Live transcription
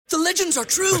The legends are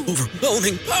true.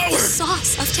 Overwhelming power!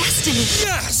 Sauce of destiny.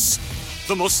 Yes!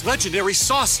 The most legendary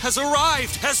sauce has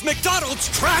arrived as McDonald's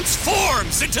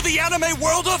transforms into the anime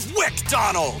world of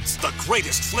WickDonald's. The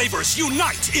greatest flavors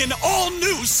unite in all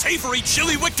new savory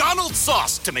chili McDonald's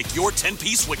sauce to make your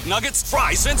 10-piece Wick Nuggets,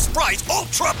 fries, and Sprite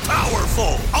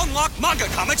ultra-powerful. Unlock manga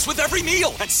comics with every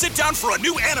meal and sit down for a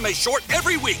new anime short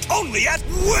every week only at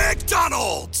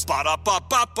WickDonald's.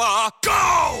 Ba-da-ba-ba-ba,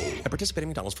 go! At participating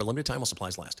McDonald's for a limited time while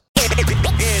supplies last.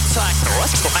 It's like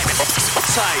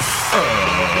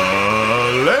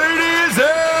Ladies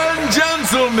and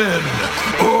gentlemen,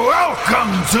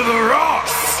 welcome to the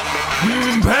Ross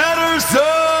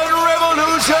Patterson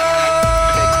Revolution!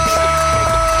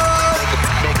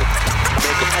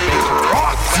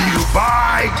 Brought to you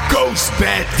by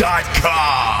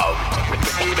GhostBed.com!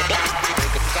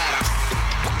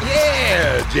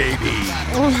 Yeah,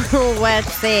 JB.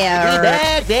 What's there? We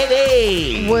back,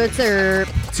 baby. What's up?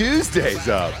 Tuesday's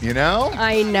up, you know?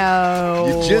 I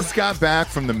know. You just got back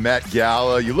from the Met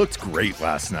Gala. You looked great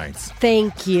last night.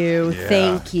 Thank you. Yeah.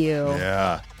 Thank you.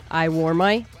 Yeah. I wore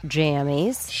my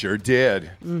jammies. Sure did.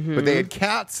 But they had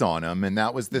cats on them, and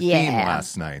that was the theme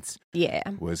last night. Yeah.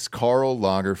 Was Karl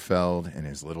Lagerfeld and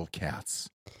his little cats.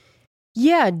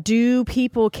 Yeah. Do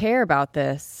people care about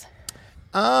this?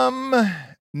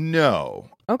 No.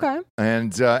 Okay.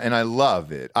 And I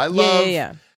love it. I love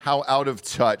Yeah. how out of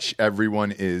touch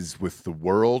everyone is with the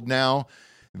world now,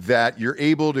 that you're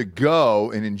able to go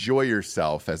and enjoy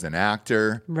yourself as an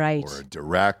actor, Right. or a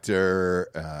director,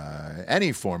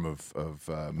 any form of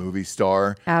movie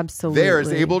star. Absolutely. There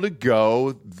is able to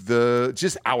go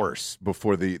just hours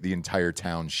before the entire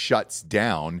town shuts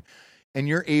down, and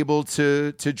you're able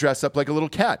to dress up like a little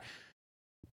cat.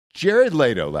 Jared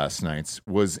Leto last night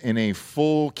was in a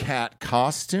full cat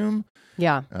costume.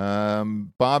 Yeah.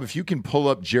 Bob, if you can pull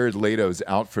up Jared Leto's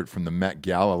outfit from the Met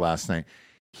Gala last night,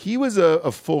 he was a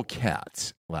full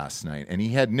cat last night, and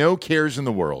he had no cares in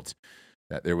the world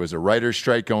that there was a writer's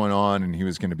strike going on, and he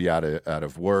was going to be out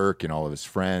of work, and all of his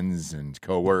friends and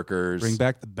coworkers. Bring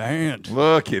back the band.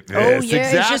 Look at this. Oh, yeah.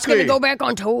 Exactly. He's just going to go back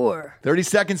on tour. 30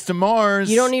 Seconds to Mars.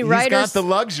 You don't need writers. He's got the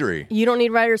luxury. You don't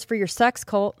need writers for your sex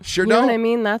cult. Sure You know don't. what I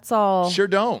mean? That's all. Sure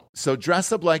don't. So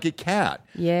dress up like a cat.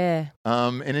 Yeah.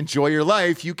 And enjoy your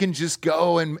life. You can just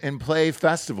go and play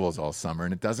festivals all summer,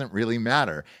 and it doesn't really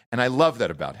matter. And I love that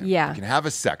about him. Yeah. You can have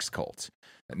a sex cult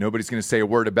that nobody's going to say a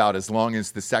word about as long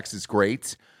as the sex is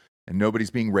great and nobody's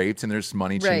being raped and there's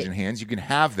money changing hands. You can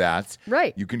have that.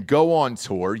 Right. You can go on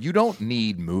tour. You don't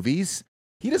need movies.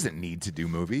 He doesn't need to do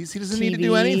movies. He doesn't need to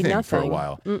do TV, anything for a nothing.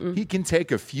 while. He can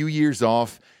take a few years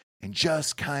off and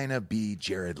just kind of be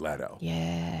Jared Leto.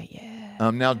 Yeah.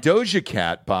 Now, Doja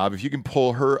Cat, Bob, if you can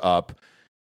pull her up,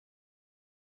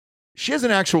 she has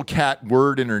an actual cat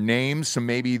word in her name, so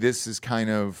maybe this is kind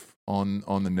of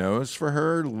on the nose for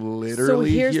her, literally.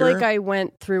 So here's here. like I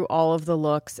went through all of the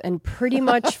looks, and pretty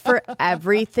much for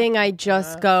everything, I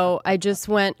just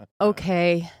went,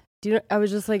 okay. I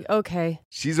was just like, okay.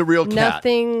 She's a real cat.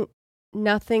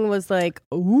 Nothing was like,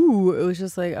 ooh. It was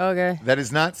just like, okay. That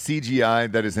is not CGI.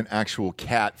 That is an actual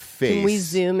cat face. Can we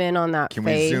zoom in on that Can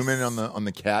face? we zoom in on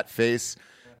the cat face?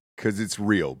 Because it's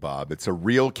real, Bob. It's a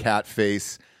real cat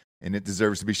face, and it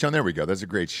deserves to be shown. There we go. That's a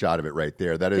great shot of it right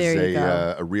there. That is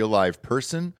a real live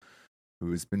person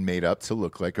who has been made up to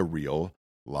look like a real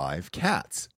live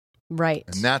cat. Right.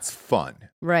 And that's fun.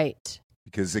 Right.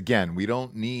 Because again, we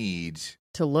don't need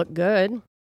To look good.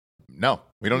 No,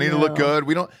 we don't need to look good.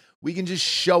 We can just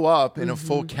show up in a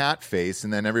full cat face,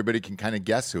 and then everybody can kind of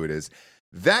guess who it is.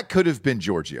 That could have been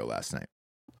Giorgio last night.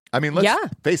 I mean,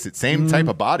 let's face it, same type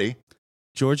of body.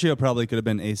 Giorgio probably could have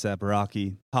been A$AP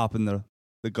Rocky hopping the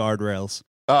guardrails.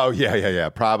 Oh, yeah,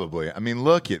 probably. I mean,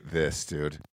 look at this,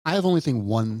 dude. I have one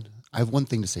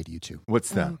thing to say to you two. What's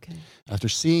that? Okay. After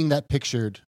seeing that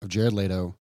picture of Jared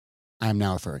Leto, I am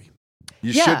now a furry.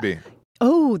 You should be.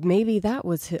 Oh, maybe that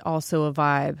was also a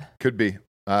vibe. Could be.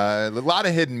 A lot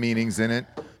of hidden meanings in it.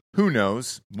 Who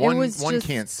knows? One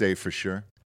can't say for sure.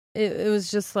 It was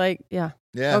just like, yeah.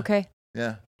 Yeah. Okay.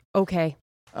 Yeah. Okay.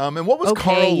 And what was Okay,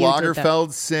 Karl you did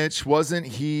Lagerfeld's sitch? Wasn't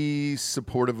he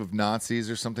supportive of Nazis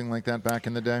or something like that back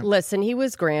in the day? Listen, he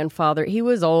was grandfather. He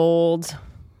was old,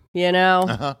 you know?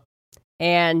 Uh-huh.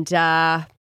 And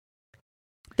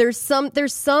there's some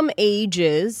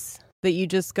ages that you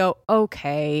just go,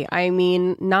 okay. I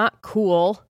mean, not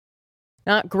cool,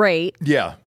 not great.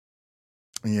 Yeah.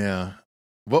 Yeah.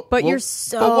 But you're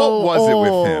so But what was old.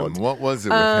 it with him? What was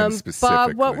it with him specifically?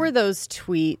 Bob, what were those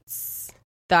tweets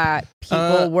that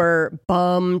people were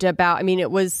bummed about. I mean,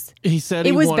 He said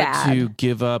he was wanted bad. to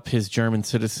give up his German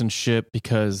citizenship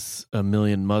because 1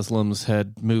 million Muslims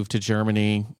had moved to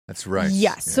Germany. That's right.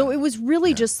 Yes. So it was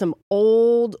really just some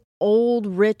old,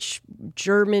 rich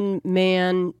German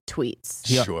man tweets.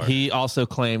 Sure. He also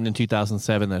claimed in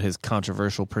 2007 that his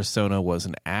controversial persona was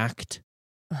an act.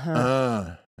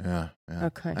 Uh-huh. Yeah.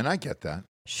 Okay. And I get that.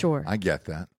 Sure. I get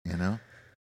that,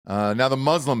 Now the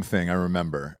Muslim thing, I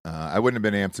remember. I wouldn't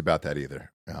have been amped about that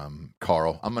either.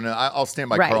 Carl, I'll stand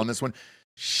by Right. Carl on this one.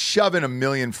 Shoving 1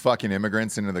 million fucking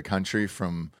immigrants into the country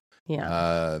from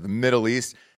the Middle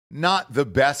East, not the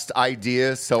best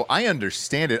idea. So I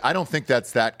understand it. I don't think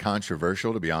that's that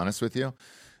controversial, to be honest with you.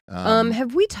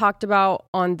 Have we talked about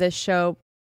on this show,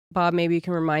 Bob, maybe you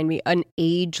can remind me, an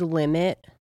age limit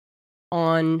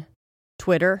on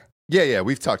Twitter? Yeah,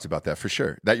 we've talked about that for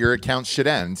sure. That your account should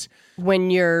end When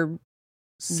you're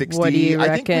 60. What do you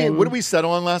I think reckon? what did we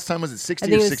settle on last time? Was it 60 I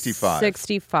think or it was 65?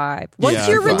 65. Once Yeah,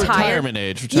 you're for retired. retirement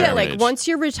age. Once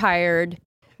you're retired,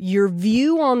 your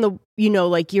view on the,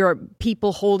 like your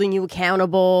people holding you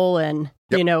accountable and,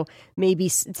 maybe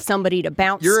somebody to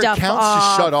bounce Your stuff accounts off.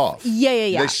 just shut off.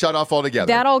 Yeah. They shut off altogether.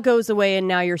 That all goes away, and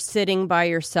now you're sitting by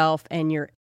yourself and you're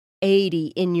 80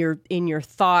 in your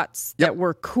thoughts that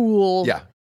were cool. Yeah.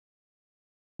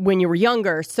 When you were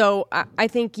younger. So I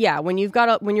think, when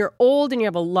you're old and you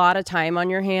have a lot of time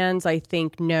on your hands, I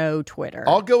think no Twitter.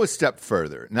 I'll go a step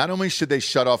further. Not only should they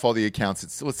shut off all the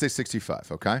accounts, let's say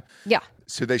 65, okay? Yeah.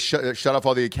 So they shut off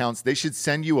all the accounts. They should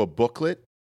send you a booklet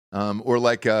or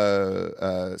like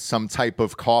some type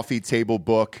of coffee table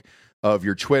book of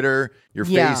your Twitter, your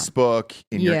Facebook,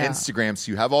 and your Instagram.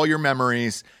 So you have all your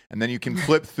memories, and then you can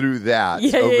flip through that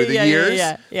over the years.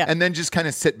 Yeah. And then just kind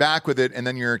of sit back with it, and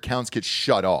then your accounts get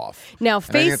shut off. Now, And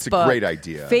I think that's a great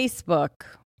idea. Facebook,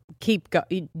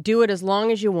 do it as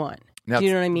long as you want. Now, do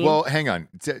you know what I mean? Well, hang on.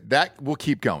 That will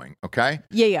keep going, okay?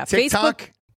 Yeah. TikTok, Facebook,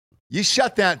 you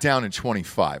shut that down at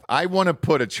 25. I want to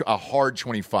put a hard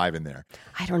 25 in there.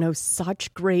 I don't know,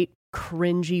 such great,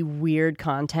 cringy, weird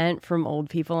content from old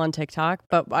people on TikTok,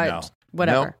 but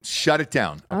whatever. No, shut it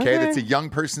down, okay? Okay. That's a young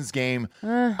person's game.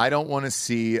 I don't want to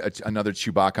see another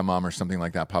Chewbacca mom or something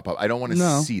like that pop up. I don't want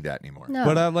to see that anymore. No.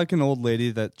 But I like an old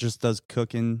lady that just does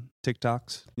cooking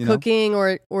TikToks. Cooking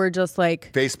or just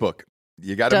like Facebook.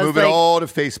 You got to Does move it like- all to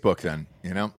Facebook then,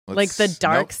 like the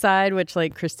dark side, which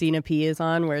like Christina P is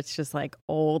on, where it's just like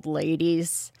old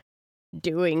ladies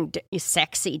doing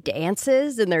sexy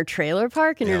dances in their trailer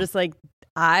park, and you're just like,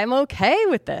 I'm okay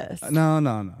with this.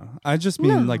 No. I just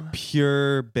mean like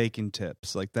pure bacon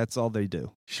tips. Like that's all they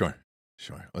do. Sure.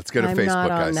 Let's go to I'm Facebook, not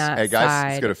guys. on that Hey, guys, side.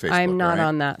 let's go to Facebook. I'm not all right?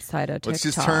 on that side of TikTok. Let's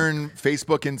just turn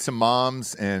Facebook into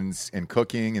moms and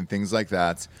cooking and things like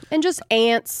that. And just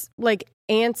aunts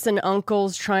and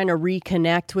uncles trying to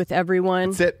reconnect with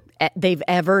everyone That's it. they've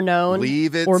ever known.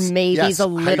 Leave it. Or maybe yes, a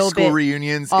little high school bit.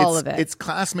 reunions. All of it. It's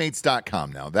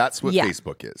classmates.com now. That's what Yeah.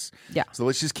 Facebook is. Yeah. So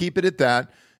let's just keep it at that.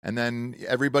 And then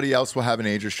everybody else will have an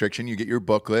age restriction. You get your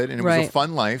booklet, and it was a Right.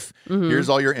 fun life. Mm-hmm. Here's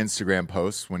all your Instagram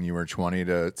posts when you were 20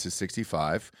 to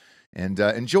 65. And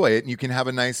enjoy it. And you can have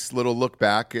a nice little look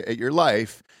back at your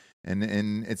life. And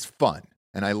it's fun.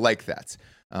 And I like that.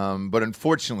 But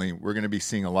unfortunately, we're going to be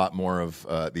seeing a lot more of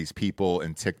these people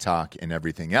and TikTok and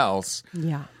everything else.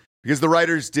 Yeah. Because the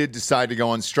writers did decide to go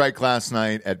on strike last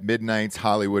night at midnight.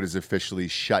 Hollywood is officially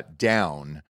shut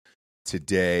down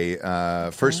today.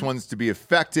 First ones to be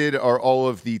affected are all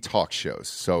of the talk shows.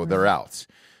 So they're out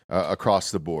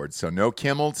across the board. So no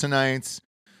Kimmel tonight.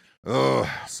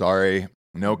 Oh, sorry.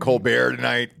 No Colbert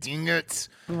tonight. Dang it.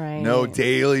 Right. No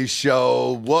Daily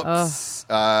Show. Whoops.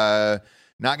 Not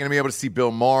going to be able to see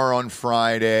Bill Maher on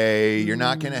Friday. You're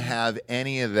not going to have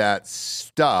any of that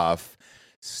stuff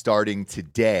starting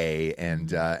today,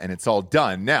 and it's all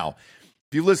done. Now,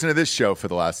 if you listen to this show for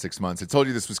the last 6 months, I told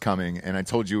you this was coming, and I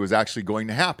told you it was actually going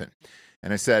to happen.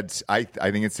 And I said, I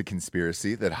think it's a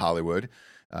conspiracy that Hollywood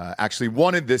actually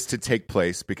wanted this to take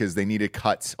place because they need to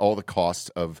cut all the costs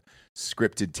of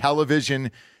scripted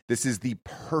television. This is the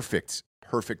perfect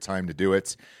time to do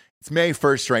it. It's May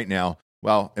 1st right now.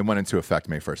 Well, it went into effect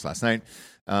May 1st last night.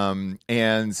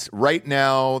 And right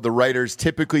now, the writers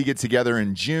typically get together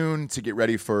in June to get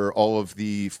ready for all of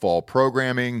the fall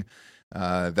programming.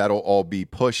 That'll all be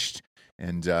pushed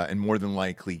and more than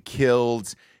likely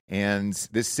killed. And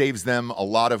this saves them a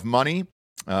lot of money,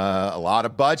 a lot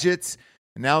of budgets.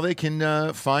 And now they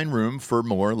can find room for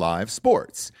more live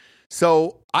sports.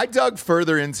 So I dug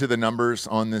further into the numbers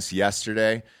on this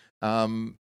yesterday.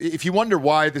 If you wonder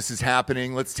why this is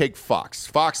happening, let's take Fox.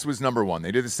 Fox was number one.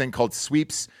 They did this thing called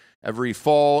sweeps every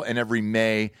fall and every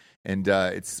May. And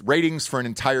it's ratings for an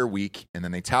entire week, and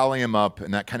then they tally them up,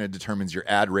 and that kind of determines your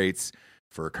ad rates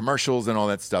for commercials and all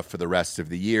that stuff for the rest of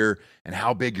the year and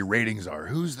how big your ratings are.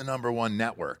 Who's the number one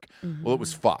network? Well, it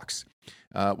was Fox.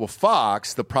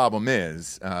 Fox, the problem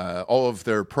is all of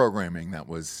their programming that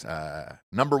was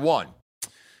number one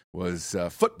was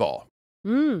football.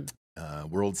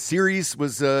 World Series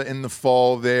was in the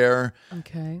fall there.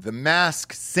 Okay. The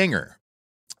Masked Singer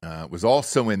was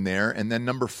also in there. And then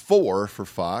number 4 for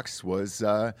Fox was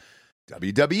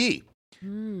WWE.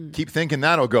 Keep thinking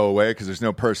that'll go away because there's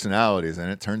no personalities.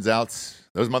 And it turns out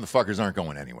those motherfuckers aren't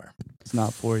going anywhere. It's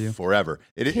not for you. Forever.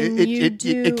 It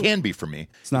can be for me.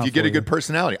 It's not if you get for a good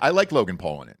personality. I like Logan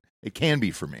Paul in it. It can be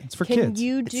for me. It's for Can kids.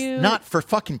 you do? It's not for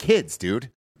fucking kids,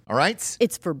 dude. All right?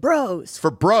 It's for bros. It's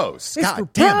for bros. It's God for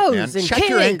damn it, bros man. and Check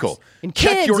your kids. ankle. And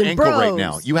Check kids your and ankle right bros.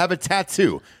 now. You have a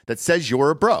tattoo that says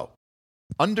you're a bro.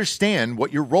 Understand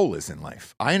what your role is in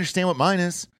life. I understand what mine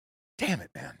is. Damn it,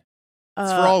 man. It's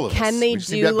for all of us. Can they We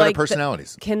just need do to have better like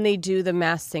personalities? Can they do the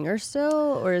Masked Singer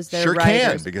still, or is there Sure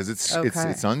writers? can, because it's Okay.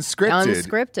 it's unscripted.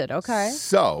 Unscripted, okay.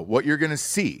 So what you're going to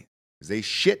see is a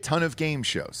shit ton of game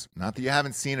shows. Not that you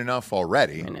haven't seen enough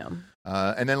already. I know.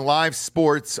 And then live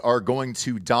sports are going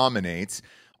to dominate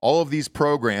all of these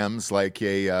programs, like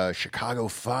a Chicago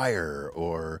Fire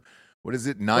or what is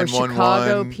it, Or 911,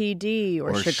 Chicago PD,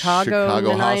 or Chicago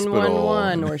Chicago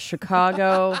 911, Hospital. or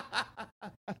Chicago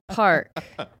Park.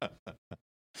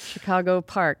 Chicago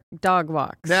Park dog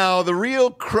walks. Now, the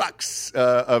real crux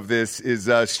of this is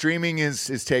streaming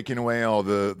is taking away all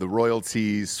the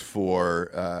royalties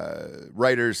for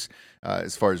writers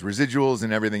as far as residuals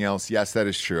and everything else. Yes, that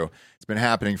is true. It's been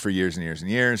happening for years and years and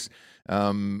years.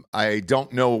 I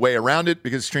don't know a way around it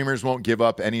because streamers won't give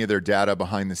up any of their data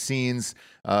behind the scenes.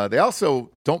 They also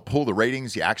don't pull the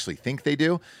ratings you actually think they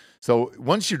do. So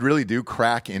once you really do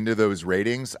crack into those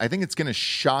ratings, I think it's going to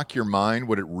shock your mind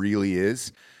what it really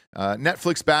is.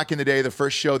 Netflix back in the day, the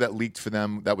first show that leaked for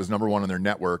them that was number one on their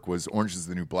network was Orange is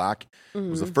the New Black. It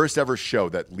was the first ever show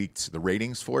that leaked the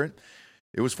ratings for it.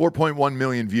 It was 4.1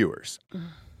 million viewers.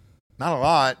 Not a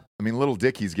lot. I mean, Little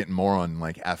Dicky's getting more on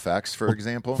like FX, for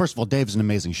example. First of all, Dave's an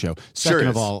amazing show. Sure Second is.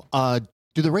 of all,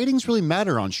 do the ratings really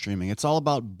matter on streaming? It's all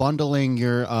about bundling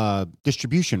your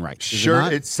distribution rights. Is it Sure.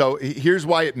 not? So here's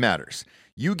why it matters.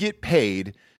 You get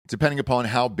paid depending upon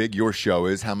how big your show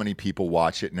is, how many people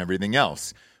watch it, and everything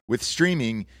else. With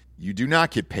streaming, you do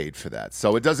not get paid for that.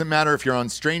 So it doesn't matter if you're on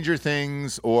Stranger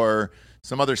Things or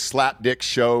some other slapdick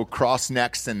show, Cross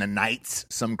Necks and the Knights,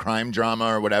 some crime drama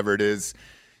or whatever it is.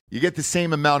 You get the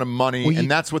same amount of money, Well,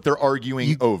 and that's what they're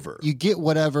arguing over. You get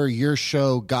whatever your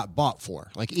show got bought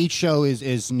for. Like each show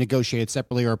is negotiated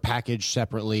separately or packaged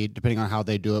separately, depending on how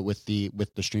they do it with the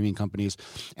streaming companies.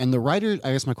 And the writers,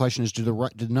 I guess my question is, did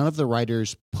none of the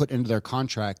writers put into their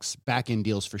contracts back-end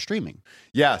deals for streaming?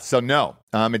 Yeah, so no,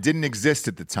 it didn't exist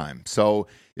at the time. So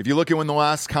if you look at when the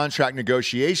last contract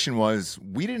negotiation was,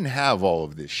 we didn't have all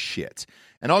of this shit.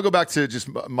 And I'll go back to just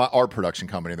our production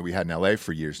company that we had in LA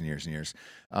for years and years and years.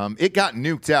 It got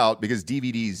nuked out because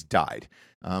DVDs died.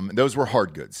 Those were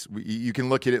hard goods. You can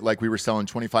look at it like we were selling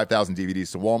 25,000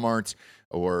 DVDs to Walmart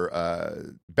or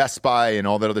Best Buy and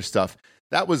all that other stuff.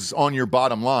 That was on your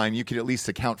bottom line. You could at least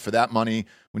account for that money.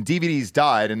 When DVDs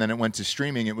died and then it went to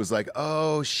streaming, it was like,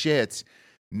 oh shit,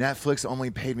 Netflix only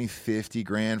paid me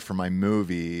 $50,000 for my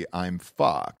movie. I'm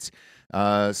fucked.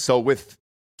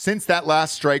 Since that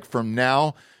last strike from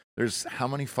now, there's how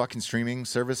many fucking streaming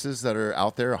services that are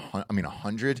out there?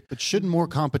 100? But shouldn't more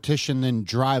competition then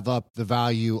drive up the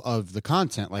value of the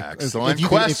content? Like, Excellent if you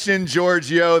could- question,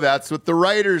 Giorgio. That's what the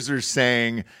writers are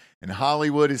saying, and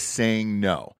Hollywood is saying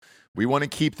no. We want to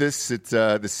keep this at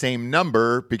the same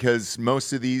number because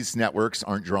most of these networks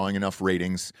aren't drawing enough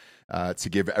ratings to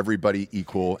give everybody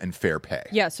equal and fair pay.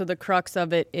 Yeah, so the crux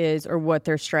of it is, or what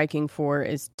they're striking for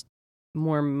is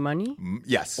more money?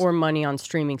 Yes. Or money on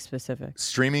streaming specific?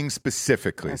 Streaming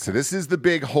specifically. So this is the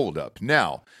big holdup.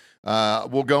 Now,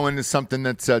 we'll go into something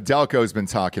that Delco has been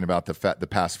talking about the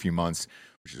past few months,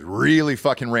 which is really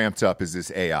fucking ramped up, is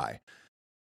this AI.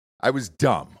 I was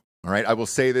dumb, all right? I will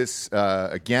say this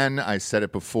again. I said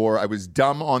it before. I was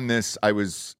dumb on this. I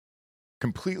was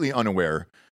completely unaware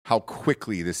how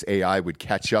quickly this AI would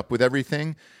catch up with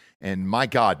everything. And my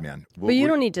God, man. But you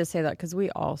don't need to say that because we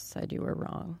all said you were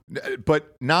wrong.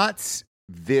 But not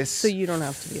this So you don't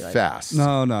have to be like fast.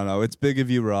 No. It's big of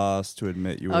you, Ross, to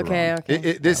admit you were wrong.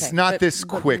 Okay. Not this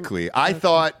quickly. I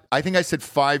think I said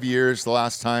 5 years the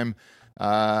last time.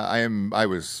 I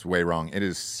was way wrong. It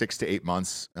is 6 to 8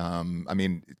 months. I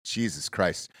mean, Jesus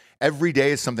Christ. Every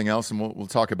day is something else, and we'll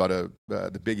talk about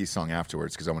the Biggie song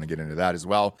afterwards because I want to get into that as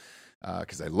well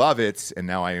because I love it, and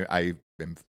now I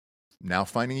am now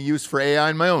finding a use for AI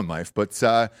in my own life. But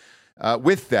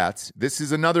with that, this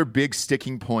is another big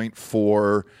sticking point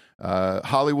for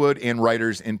Hollywood and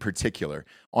writers in particular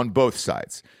on both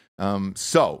sides.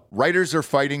 So writers are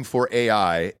fighting for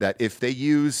AI that if they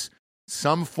use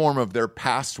some form of their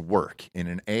past work in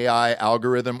an AI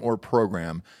algorithm or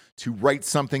program to write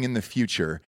something in the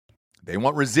future, they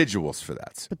want residuals for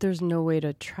that. But there's no way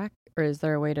to track, or is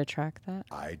there a way to track that?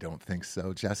 I don't think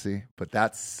so, Jesse, but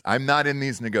I'm not in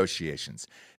these negotiations.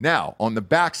 Now, on the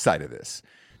backside of this,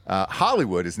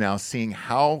 Hollywood is now seeing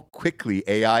how quickly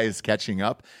AI is catching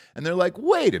up, and they're like,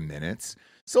 wait a minute.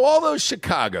 So all those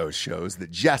Chicago shows that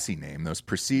Jesse named, those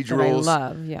procedurals that I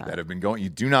love, yeah, that have been going, you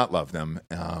do not love them.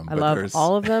 I love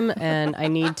all of them, and I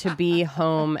need to be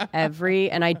home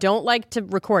and I don't like to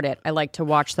record it. I like to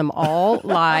watch them all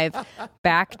live,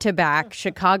 back to back,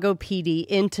 Chicago PD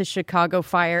into Chicago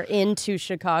Fire, into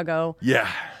Chicago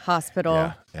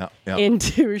Hospital,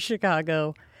 into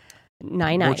Chicago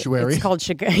 9 Mortuary. It's called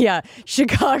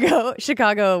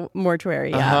Chicago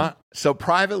Mortuary. Yeah. So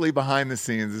privately behind the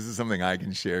scenes, this is something I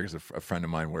can share because a friend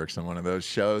of mine works on one of those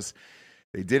shows.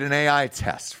 They did an AI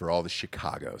test for all the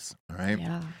Chicagos. All right.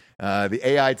 Yeah. The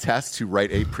AI test to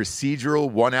write a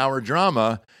procedural 1-hour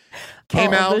drama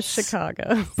came out the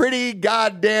Chicago. pretty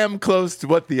goddamn close to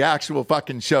what the actual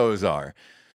fucking shows are.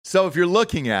 So if you're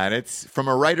looking at it from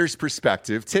a writer's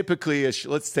perspective, typically,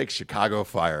 let's take Chicago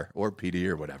Fire or PD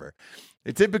or whatever.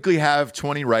 They typically have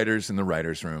 20 writers in the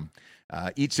writer's room.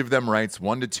 Each of them writes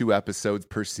 1 to 2 episodes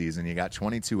per season. You got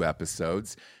 22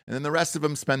 episodes. And then the rest of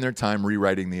them spend their time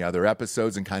rewriting the other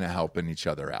episodes and kind of helping each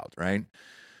other out, right?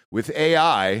 With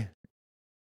AI,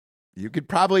 you could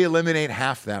probably eliminate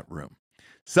half that room.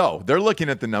 So they're looking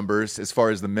at the numbers as far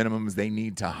as the minimums they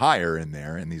need to hire in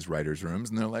there in these writers' rooms.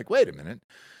 And they're like, wait a minute.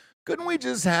 Couldn't we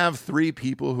just have 3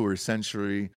 people who are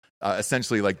essentially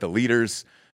like the leaders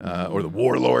or the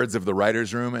warlords of the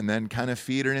writer's room and then kind of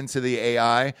feed it into the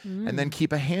AI and then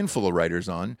keep a handful of writers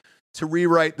on to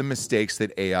rewrite the mistakes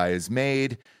that AI has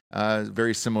made?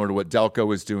 Very similar to what Delco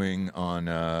was doing on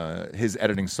his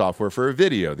editing software for a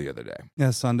video the other day.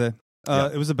 Yeah, Sunday.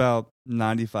 It was about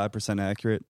 95%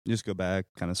 accurate. You just go back,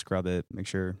 kind of scrub it, make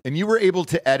sure. And you were able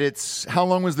to edit. How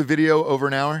long was the video? Over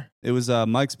an hour? It was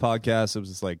Mike's podcast. It was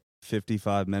just like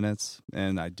 55 minutes,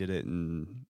 and I did it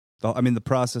in. The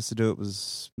process to do it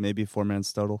was maybe 4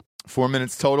 minutes total. 4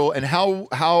 minutes total. And how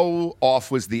off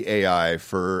was the AI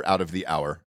for out of the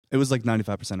hour? It was like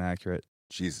 95% accurate.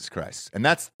 Jesus Christ. And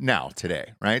that's now,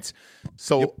 today, right?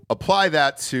 So apply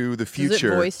that to the future. Is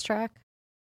it voice track?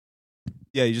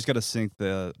 Yeah, you just got to sync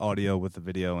the audio with the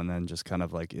video, and then just kind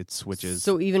of like it switches.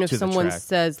 So even if to someone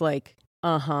says like,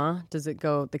 does it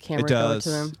go, the camera go to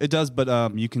them? It does,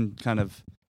 but you can kind of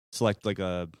select like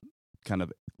a kind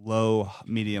of low,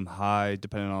 medium, high,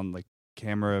 depending on like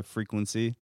camera frequency.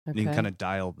 Okay. And you can kind of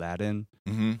dial that in.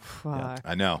 Mm-hmm. Fuck.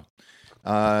 I know.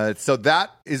 So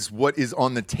that is what is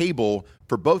on the table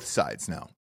for both sides now.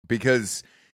 Because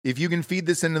if you can feed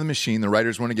this into the machine, the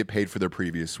writers want to get paid for their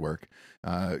previous work.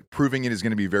 Proving it is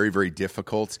going to be very, very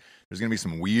difficult. There's going to be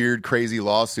some weird, crazy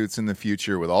lawsuits in the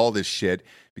future with all this shit.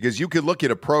 Because you could look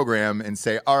at a program and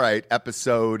say, all right,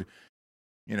 episode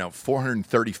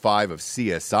 435 of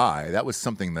CSI, that was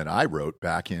something that I wrote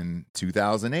back in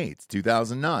 2008,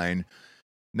 2009.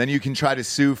 Then you can try to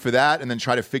sue for that and then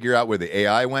try to figure out where the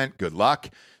AI went. Good luck.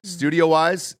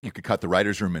 Studio-wise, you could cut the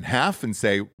writer's room in half and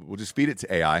say, we'll just feed it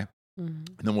to AI. And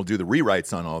then we'll do the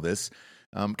rewrites on all this.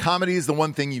 Comedy is the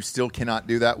one thing you still cannot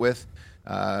do that with.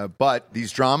 But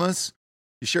these dramas,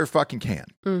 you sure fucking can.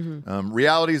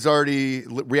 Reality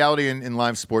in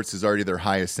live sports is already their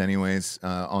highest anyways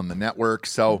on the network.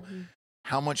 So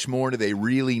how much more do they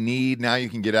really need? Now you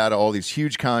can get out of all these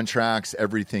huge contracts,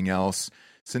 everything else.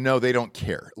 So no, they don't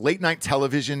care. Late night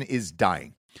television is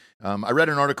dying. I read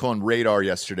an article on Radar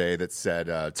yesterday that said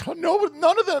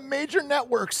none of the major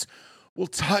networks will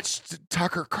touch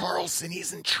Tucker Carlson.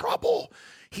 He's in trouble.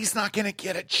 He's not going to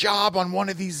get a job on one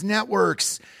of these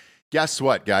networks. Guess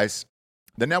what, guys?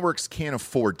 The networks can't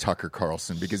afford Tucker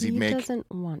Carlson because he'd make doesn't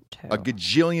want to. $1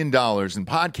 gajillion in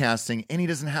podcasting, and he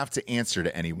doesn't have to answer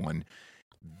to anyone.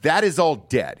 That is all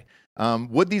dead.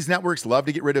 Would these networks love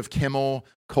to get rid of Kimmel,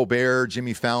 Colbert,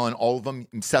 Jimmy Fallon, all of them,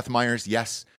 and Seth Meyers?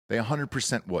 Yes, they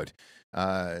 100% would.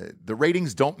 The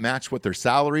ratings don't match what their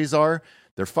salaries are.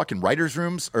 Their fucking writers'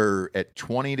 rooms are at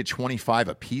 20 to 25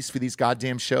 a piece for these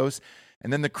goddamn shows.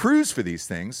 And then the crews for these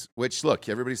things, which, look,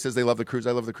 everybody says they love the crews.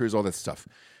 I love the crews, all that stuff.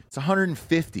 It's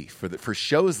 150 for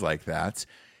shows like that.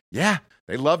 Yeah,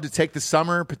 they love to take the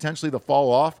summer, potentially the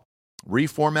fall off,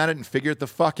 reformat it, and figure it the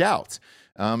fuck out.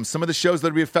 Some of the shows that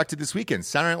will be affected this weekend,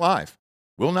 Saturday Night Live,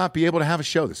 will not be able to have a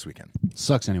show this weekend.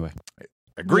 Sucks anyway.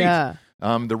 Agreed. Yeah.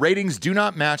 The ratings do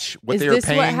not match what Is they are this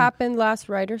paying. what happened last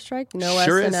writer's strike? No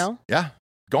Sure SNL? is. Yeah.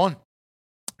 Gone.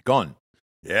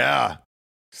 Yeah.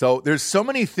 So there's so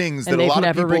many things that And a they've lot of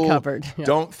never people recovered. Yeah.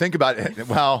 don't think about it.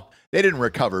 Well, they didn't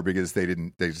recover because they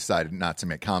decided not to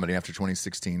make comedy after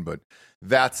 2016, but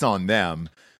that's on them.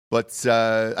 But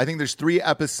I think there's 3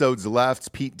 episodes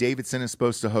left. Pete Davidson is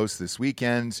supposed to host this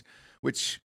weekend,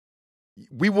 which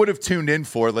we would have tuned in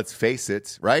for, let's face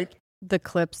it, right? The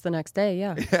clips the next day,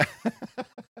 yeah.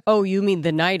 Oh, you mean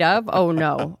the night of? Oh,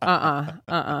 no.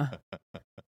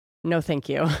 No, thank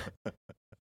you.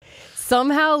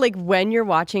 Somehow, like, when you're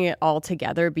watching it all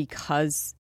together,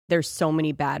 because there's so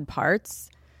many bad parts,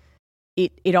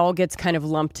 it all gets kind of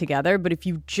lumped together. But if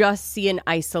you just see an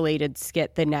isolated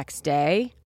skit the next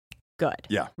day, good.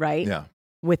 Yeah. Right? Yeah.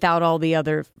 Without all the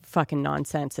other fucking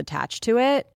nonsense attached to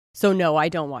it. So, no, I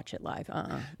don't watch it live.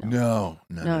 No,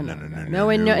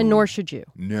 and nor should you.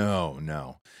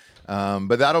 No.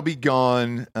 But that'll be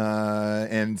gone,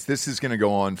 and this is going to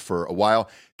go on for a while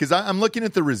because I'm looking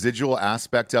at the residual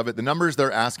aspect of it. The numbers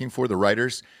they're asking for, the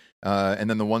writers, and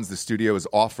then the ones the studio is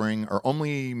offering are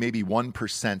only maybe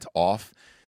 1% off.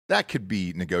 That could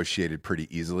be negotiated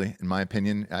pretty easily, in my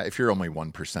opinion. If you're only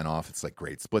 1% off, it's like,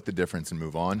 great, split the difference and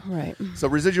move on. Right. So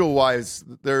residual-wise,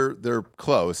 they're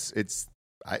close.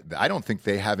 I don't think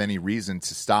they have any reason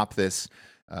to stop this.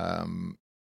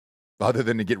 Other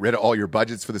than to get rid of all your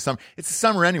budgets for the summer. It's the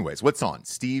summer anyways. What's on?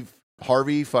 Steve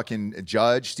Harvey, fucking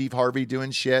Judge Steve Harvey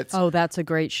doing shit. Oh, that's a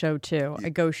great show, too. I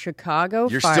go Chicago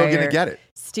You're Fire. still going to get it.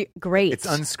 Great. It's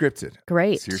unscripted.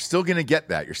 Great. So you're still going to get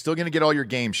that. You're still going to get all your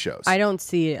game shows. I don't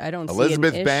see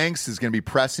Elizabeth Banks is going to be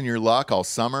pressing your luck all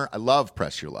summer. I love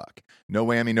Press Your Luck. No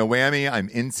whammy. I'm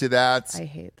into that. I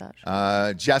hate that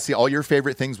show. Jesse, all your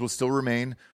favorite things will still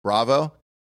remain. Bravo.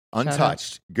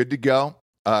 Untouched. Good to go.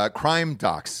 Crime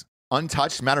docs.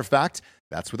 Untouched. Matter of fact,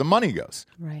 that's where the money goes.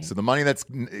 Right. So the money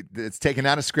that's taken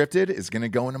out of scripted is going to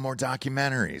go into more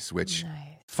documentaries, which,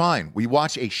 fine. We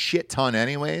watch a shit ton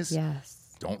anyways.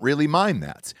 Yes. Don't really mind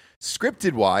that.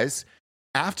 Scripted-wise,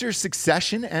 after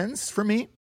Succession ends for me,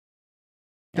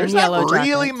 there's not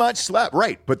really much left.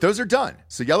 Right, but those are done.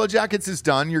 So Yellow Jackets is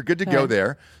done. You're good to go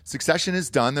there. Succession is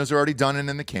done. Those are already done and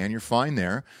in the can. You're fine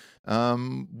there.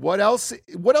 What else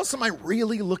am I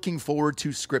really looking forward to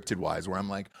scripted wise where I'm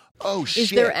like, oh shit. Is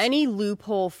there any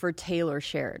loophole for Taylor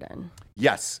Sheridan?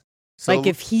 Yes. So, like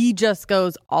if he just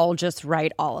goes, I'll just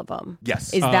write all of them.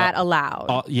 Yes. Is that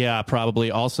allowed? Yeah,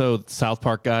 probably. Also, South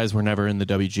Park guys were never in the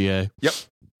WGA. Yep.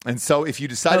 And so if you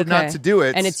decided not to do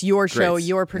it, and it's your show, great.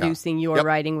 you're producing, you're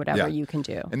writing, whatever you can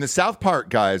do. And the South Park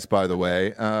guys, by the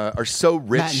way, are so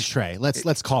rich. Matt and Trey.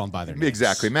 Let's call them by their names.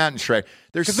 Exactly, Matt and Trey.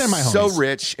 They're my so homies.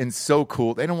 rich and so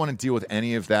cool. They don't want to deal with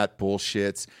any of that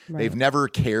bullshit. Right. They've never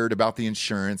cared about the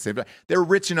insurance. They're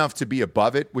rich enough to be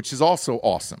above it, which is also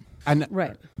awesome.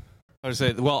 Right. I would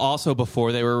say, well, also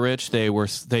before they were rich, they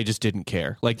just didn't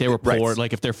care. Like they were poor. Right.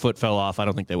 Like if their foot fell off, I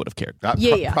don't think they would have cared.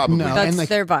 Probably. No, That's and like,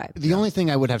 their vibe. The only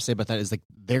thing I would have to say about that is like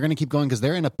they're going to keep going because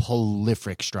they're in a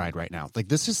prolific stride right now. Like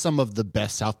this is some of the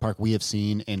best South Park we have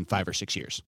seen in 5 or 6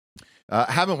 years.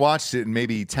 Haven't watched it in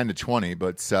maybe 10 to 20,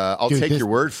 but I'll take your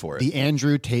word for it. The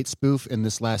Andrew Tate spoof in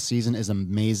this last season is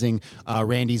amazing.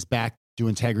 Randy's back to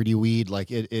Integrity Weed.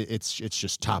 Like it's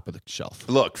just top of the shelf.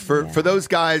 Look, for those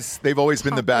guys, they've always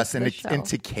been the best, and show.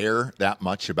 to care that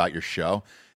much about your show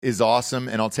is awesome,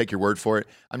 and I'll take your word for it.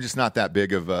 I'm just not that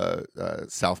big of a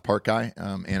South Park guy,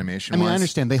 animation. I mean, I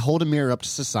understand they hold a mirror up to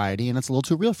society, and it's a little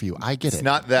too real for you. I get It's it.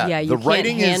 not that. Yeah, you the can't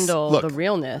writing handle is, the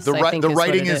realness, The, I think the is what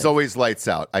writing it is is. always lights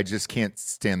out. I just can't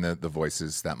stand the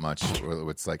voices that much.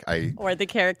 It's like or the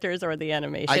characters or the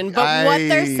animation. But what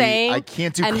they're saying, I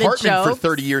can't do and the Cartman for jokes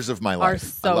 30 years of my life. are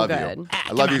so I love good. you.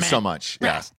 I love you so much.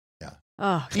 Yeah.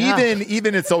 oh, God.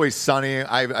 Even It's Always Sunny.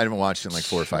 I haven't watched it in like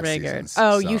 4 or 5 seasons.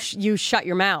 Oh, so. you shut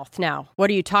your mouth now. What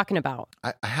are you talking about?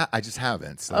 I just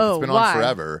haven't. Like, Oh, it's been why? on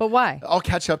forever. But why? I'll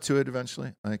catch up to it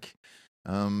eventually. Like,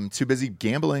 too busy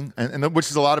gambling, and which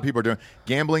is a lot of people are doing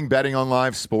gambling, betting on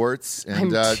live sports,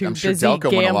 and I'm too I'm sure busy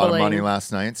Delco won a lot of money gambling.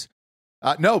 last night.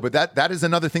 No, but that is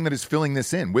another thing that is filling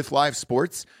this in with live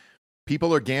sports.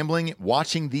 People are gambling,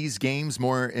 watching these games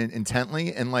more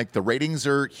intently, and like the ratings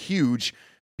are huge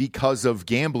because of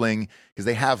gambling because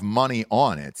they have money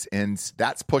on it, and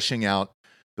that's pushing out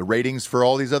the ratings for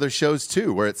all these other shows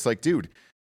too. Where it's like, dude,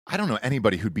 I don't know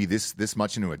anybody who'd be this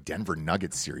much into a Denver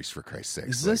Nuggets series for Christ's sake.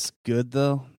 Is this good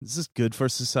though? Is this good for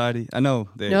society? I know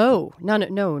they. No, none of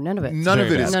it. None of it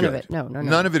is None good. of it. No.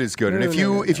 None of it is good. And if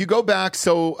you go back,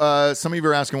 so some of you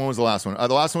are asking when was the last one? The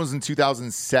last one was in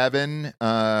 2007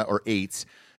 or 8.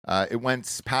 It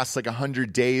went past like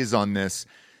 100 days on this.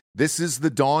 This is the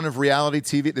dawn of reality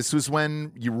TV. This was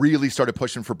when you really started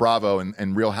pushing for Bravo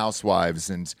and Real Housewives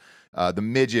and the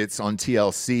midgets on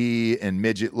TLC and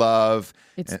Midget Love.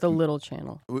 It's the little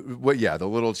channel. The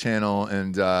little channel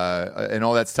and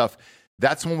all that stuff.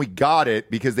 That's when we got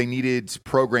it because they needed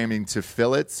programming to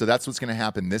fill it. So that's what's going to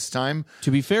happen this time.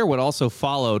 To be fair, what also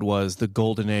followed was the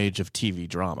golden age of TV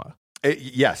drama.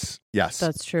 Yes.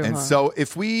 That's true. And so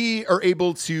if we are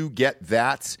able to get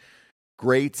that,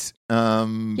 great.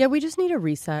 We just need a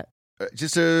reset.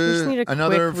 Just need a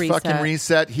another quick fucking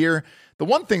reset here. The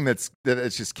one thing that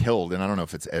it's just killed, and I don't know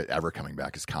if it's ever coming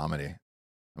back, is comedy.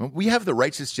 We have the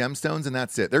Righteous Gemstones, and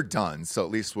that's it. They're done. So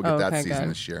at least we'll get that season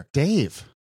this year.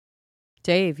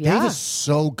 Dave, yeah. Dave is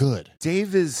so good.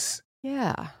 Dave is...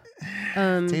 Yeah.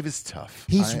 Dave is tough.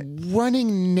 He's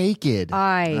running naked.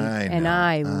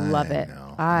 I love it.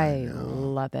 I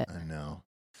love it. I know.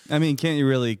 I mean, can't you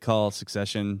really call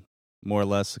Succession more or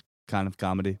less kind of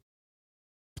comedy?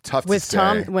 Tough with to say.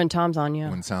 Tom when Tom's on. Yeah,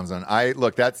 when Tom's on.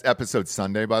 That's episode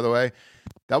Sunday, by the way.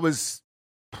 That was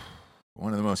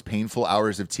one of the most painful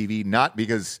hours of TV. Not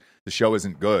because the show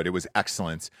isn't good; it was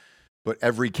excellent. But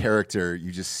every character,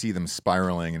 you just see them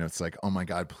spiraling, and it's like, oh my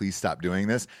God, please stop doing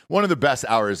this. One of the best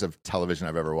hours of television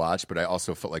I've ever watched, but I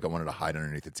also felt like I wanted to hide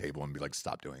underneath the table and be like,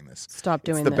 stop doing this. Stop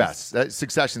doing this. It's the best.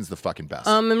 Succession's the fucking best.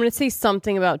 I'm going to say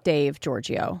something about Dave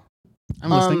Giorgio. I'm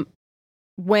listening.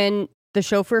 When the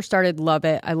show first started, love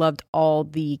it. I loved all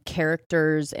the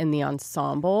characters in the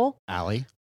ensemble. Allie,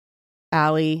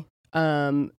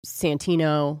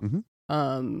 Santino,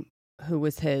 who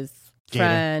was his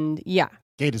friend. Yeah.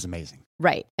 Gate is amazing.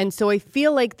 Right. And so I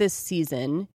feel like this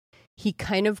season, he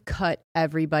kind of cut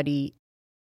everybody.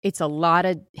 It's a lot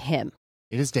of him.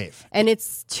 It is Dave. And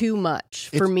it's too much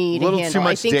for It's me a to little handle. too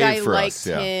much I think Dave I for liked us,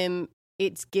 yeah. him.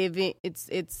 It's giving it's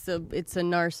a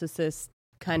narcissist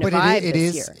kind of But vibe it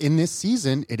this is year. in this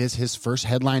season. It is his first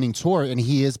headlining tour, and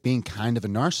he is being kind of a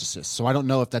narcissist. So I don't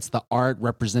know if that's the art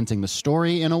representing the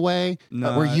story in a way,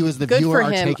 where you as the Good viewer for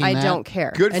are him. taking I that. don't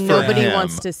care. Good and for nobody him.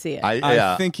 wants to see it.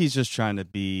 I think he's just trying to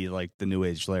be like the new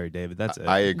age Larry David. That's it.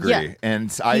 I agree. Yeah.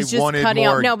 And I He's just wanted cutting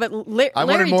more. out. No, but I wanted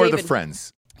Larry more David, of the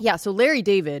Friends. Yeah, so Larry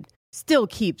David still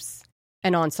keeps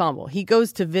an ensemble. He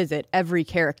goes to visit every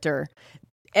character,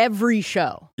 every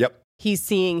show. Yep. He's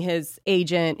seeing his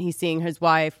agent, he's seeing his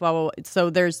wife, blah, blah, blah. So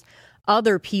there's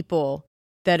other people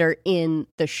that are in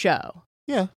the show.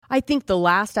 Yeah. I think the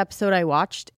last episode I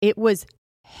watched, it was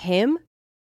him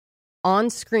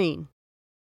on screen,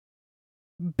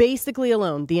 basically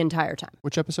alone the entire time.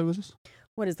 Which episode was this?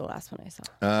 What is the last one I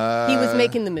saw? He was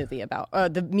making the movie about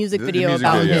the music the video music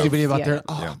about video. his- Music video about yeah. their.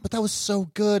 Oh, Yeah. but that was so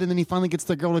good. And then he finally gets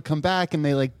the girl to come back, and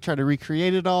they like try to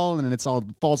recreate it all, and then it's all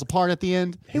falls apart at the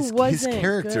end. His wasn't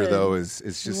character, good. though, is It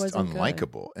just wasn't good.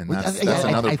 unlikable. And Well, that's I-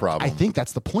 another I problem. I think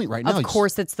that's the point right now. Of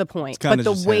course, it's the point. kinda But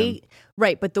the just way, him.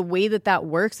 right? But the way that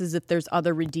works is if there's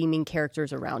other redeeming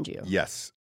characters around you,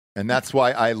 Yes. And that's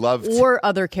why I loved. or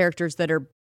other characters that are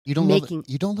you don't making- love.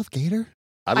 You don't love Gator.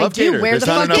 I love do. Gator. Where There's the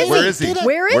not fuck enough. is Where he? is he? Gator-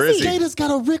 Where is he? Gator's got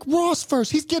a Rick Ross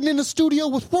first. He's getting in the studio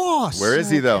with Ross. Where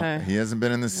is he, though? Okay. He hasn't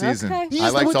been in this season. Okay. He's I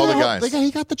liked with all the guys. He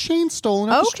got the chain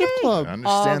stolen at the strip Okay. club. I understand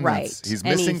All that. right. He's And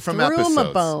he missing from threw him a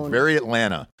episodes. bone. Very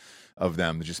Atlanta of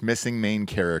them. They're just missing main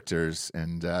characters,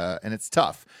 and it's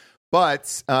tough.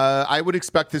 But I would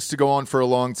expect this to go on for a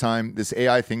long time. This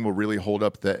AI thing will really hold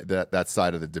up that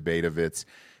side of the debate of it.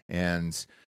 And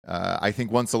I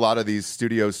think once a lot of these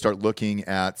studios start looking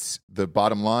at the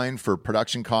bottom line for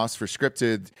production costs for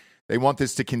scripted, they want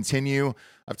this to continue.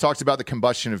 I've talked about the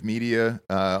combustion of media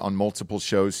on multiple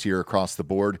shows here across the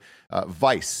board.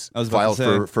 Vice I was about filed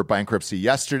to say. for bankruptcy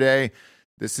yesterday.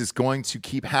 This is going to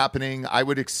keep happening. I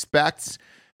would expect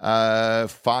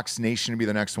Fox Nation to be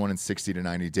the next one in 60 to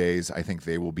 90 days. I think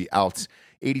they will be out.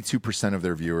 82% of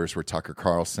their viewers were Tucker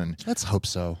Carlson. Let's hope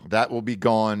so. That will be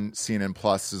gone. CNN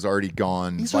Plus is already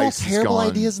gone. These are all Vice is terrible gone.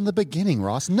 ideas in the beginning,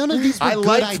 Ross. None of these were I good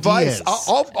liked ideas. Vice.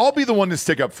 I'll be the one to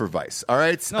stick up for Vice. All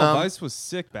right. No, Vice was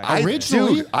sick back then.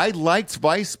 Originally- I liked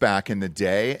Vice back in the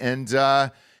day, and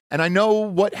I know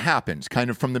what happened kind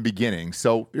of from the beginning.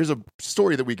 So here's a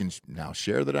story that we can now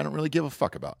share that I don't really give a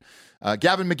fuck about.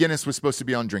 Gavin McInnes was supposed to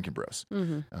be on Drinking Bros.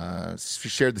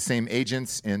 Shared the same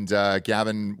agents, and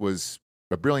Gavin was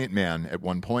a brilliant man at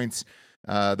one point.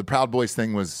 The Proud Boys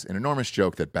thing was an enormous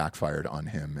joke that backfired on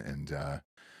him and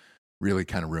really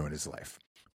kind of ruined his life.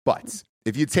 But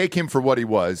if you take him for what he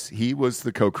was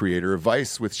the co-creator of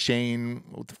Vice with Shane.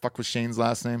 What the fuck was Shane's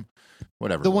last name?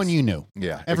 Whatever. The it one was. you knew.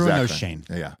 Yeah, Everyone knows exactly.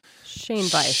 Shane. Yeah, Shane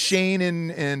Vice. Shane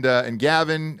and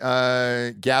Gavin.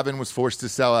 Gavin was forced to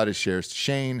sell out his shares to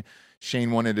Shane.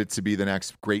 Shane wanted it to be the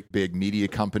next great big media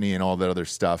company and all that other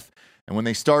stuff. And when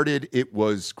they started, it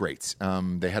was great.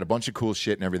 They had a bunch of cool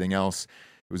shit and everything else.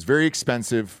 It was very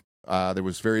expensive. There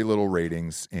was very little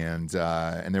ratings, and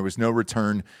there was no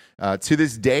return. To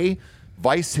this day,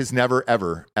 Vice has never,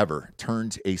 ever, ever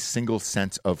turned a single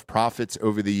cent of profits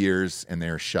over the years, and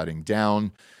they're shutting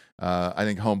down. I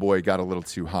think Homeboy got a little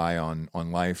too high on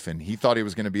life, and he thought he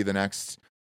was going to be the next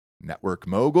network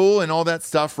mogul and all that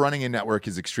stuff. Running a network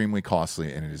is extremely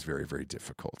costly, and it is very, very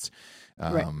difficult.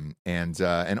 Right.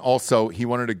 And also, he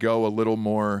wanted to go a little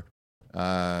more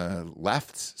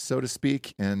left, so to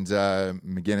speak, and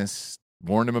McGinnis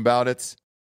warned him about it.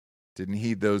 Didn't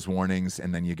heed those warnings,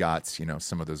 and then you got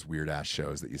some of those weird ass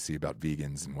shows that you see about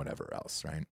vegans and whatever else,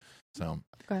 right? So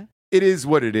it is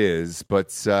what it is, but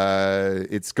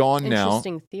it's gone now.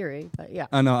 Interesting theory, but yeah.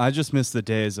 I know. I just miss the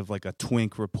days of like a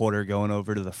twink reporter going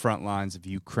over to the front lines of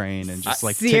Ukraine and just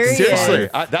like seriously,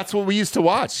 that's what we used to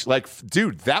watch. Like,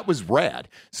 dude, that was rad.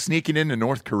 Sneaking into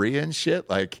North Korea and shit.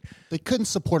 Like, they couldn't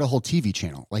support a whole TV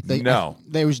channel. Like,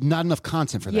 there was not enough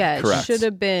content for that. Yeah, Correct. It should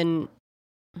have been.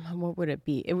 What would it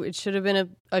be? It should have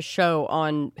been a show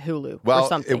on Hulu or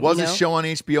something. It was a show on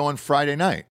HBO on Friday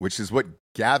night, which is what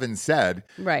Gavin said.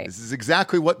 Right. This is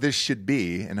exactly what this should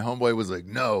be. And Homeboy was like,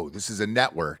 no, this is a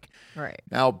network. Right.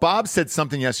 Now, Bob said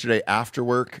something yesterday after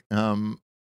work. I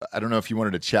don't know if you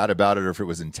wanted to chat about it or if it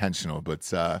was intentional,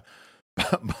 but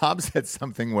Bob said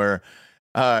something where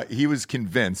he was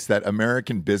convinced that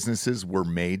American businesses were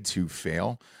made to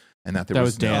fail. And that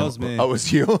was Dan. That was me. Oh, it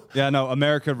was you? Yeah, no,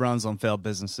 America runs on failed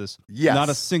businesses. Yes. Not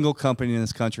a single company in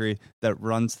this country that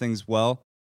runs things well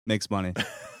makes money.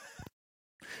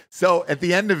 So at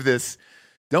the end of this,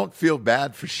 don't feel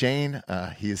bad for Shane.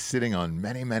 He is sitting on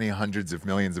many, many hundreds of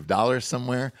millions of dollars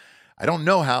somewhere. I don't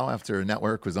know how after a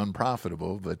network was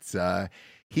unprofitable, but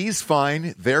he's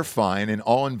fine. They're fine. And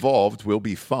all involved will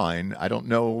be fine. I don't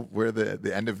know where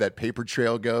the end of that paper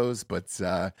trail goes, but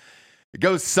it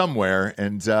goes somewhere,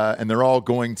 and they're all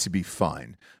going to be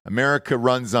fine. America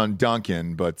runs on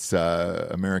Duncan, but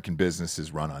American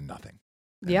businesses run on nothing.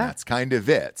 And that's kind of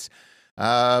it.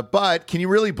 But can you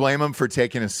really blame them for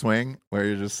taking a swing where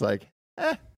you're just like,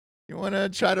 you want to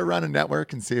try to run a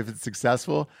network and see if it's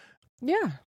successful?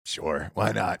 Yeah. Sure,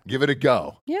 why not? Give it a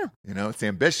go. Yeah. It's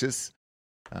ambitious.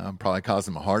 Probably caused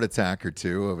him a heart attack or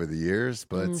two over the years,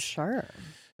 but I'm sure.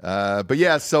 But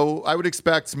yeah, so I would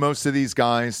expect most of these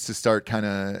guys to start kind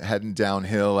of heading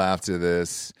downhill after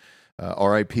this.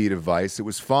 RIP to Vice. It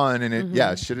was fun, and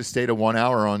it should have stayed a 1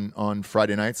 hour on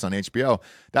Friday nights on HBO.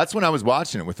 That's when I was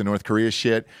watching it with the North Korea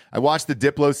shit. I watched the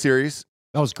Diplo series.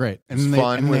 That was great. And It's then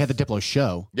fun they had the Diplo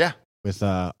show. Yeah. With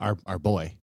our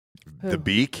boy. The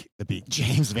Beak. The Beak.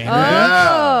 James Van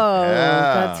Oh,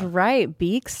 Yeah. that's right.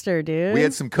 Beakster, dude. We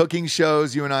had some cooking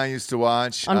shows you and I used to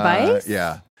watch. On Vice?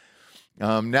 Yeah.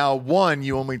 Now,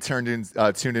 you only tuned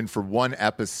in for one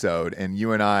episode, and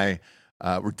you and I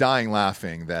were dying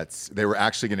laughing that they were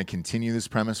actually going to continue this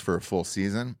premise for a full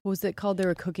season. What was it called? They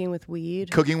were cooking with weed.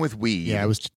 Cooking with weed. Yeah, it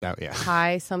was that. Yeah.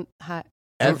 High.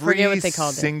 I forget what they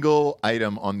called it. Every single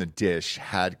item on the dish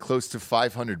had close to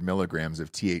 500 milligrams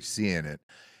of THC in it.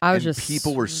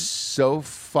 People were so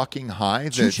fucking high.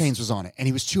 2 Chainz was on it, and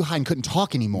he was too high and couldn't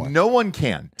talk anymore. No one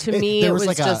can. To me, it was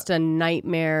like just a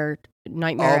nightmare Oh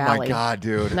alley. my god,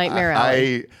 dude! Nightmare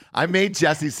alley. I made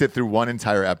Jesse sit through one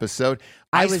entire episode.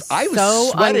 I was sweating,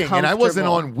 so and I wasn't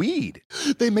uncomfortable. on weed.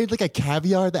 They made like a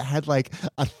caviar that had like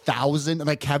 1,000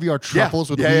 like caviar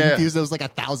truffles with weed yeah. infused. It was like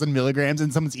 1,000 milligrams,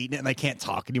 and someone's eating it and they can't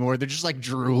talk anymore. They're just like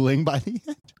drooling by the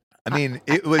end. I mean,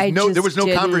 it was I there was no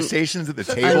just conversations at the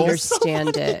didn't table.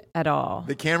 understand it at all.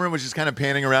 The camera was just kind of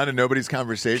panning around in nobody's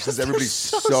conversations. Everybody's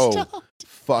so I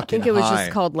fucking think it was high.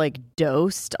 just called like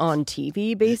Dosed on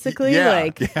TV, basically. Yeah.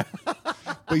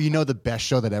 But you know the best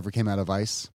show that ever came out of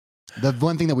Vice? The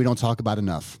one thing that we don't talk about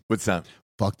enough. What's that?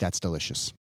 Fuck, That's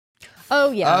Delicious. Oh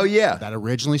yeah. Oh yeah. That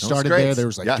originally That was started great. there. There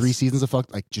was like Yes. 3 seasons of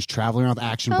Fuck, like just traveling around with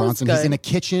Action That was Bronson. He's good. in a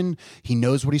kitchen. He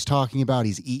knows what he's talking about.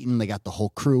 He's eating. They got the whole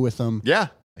crew with him. Yeah,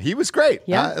 he was great.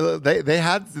 Yeah. They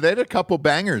had a couple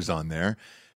bangers on there,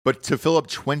 but to fill up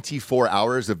 24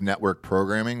 hours of network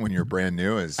programming when you're brand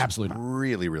new is Absolutely not.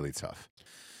 really, really tough.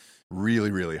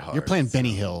 Really, really hard. You're playing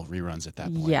Benny Hill reruns at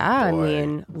that point. Yeah, boy. I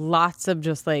mean, lots of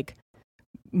just like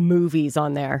movies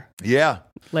on there, Yeah.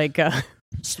 like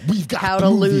We've got how the to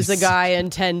lose a movies. guy in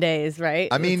 10 days, right?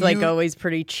 I mean, it's like you- always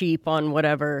pretty cheap on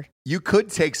whatever. You could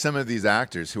take some of these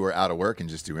actors who are out of work and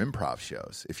just do improv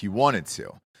shows if you wanted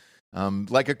to.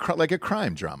 Like a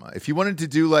crime drama. If you wanted to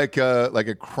do like a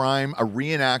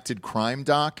reenacted crime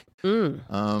doc,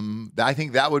 I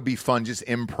think that would be fun, just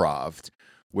improv,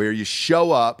 where you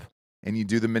show up and you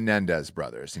do the Menendez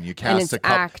brothers, and you cast it's a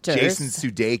couple, actors. Jason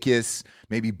Sudeikis,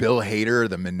 maybe Bill Hader,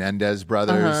 the Menendez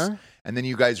brothers, Uh-huh. and then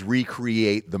you guys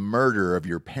recreate the murder of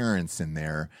your parents in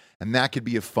there, and that could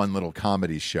be a fun little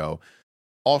comedy show,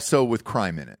 also with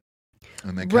crime in it,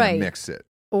 and then kind Right. of mix it.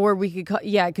 Or we could call,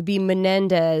 it could be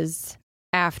Menendez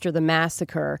after the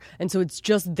massacre. And so it's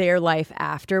just their life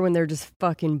after when they're just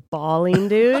fucking bawling,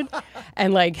 dude.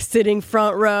 And like sitting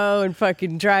front row and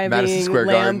fucking driving Madison Square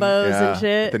Garden, Lambos yeah. and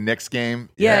shit. The Knicks game,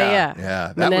 Yeah.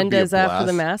 That Menendez would be a after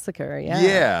the blast. massacre. Yeah.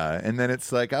 Yeah, and then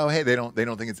it's like, oh, hey, they don't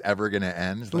think it's ever going to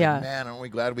end. It's like, Yeah. man, aren't we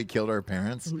glad we killed our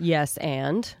parents? Yes,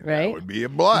 and That right. would be a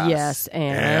blast. Yes,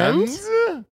 and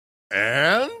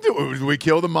we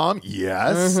kill the mom.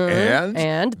 Yes, Mhm.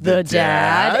 and the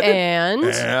dad,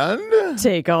 and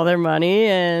take all their money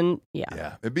and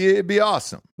yeah, it'd be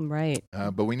awesome. right.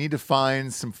 But we need to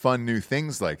find some fun new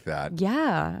things like that.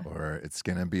 Yeah. Or it's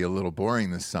going to be a little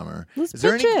boring this summer. Let's Is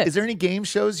there pitch any it. Is there any game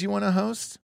shows you want to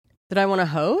host? Did I want to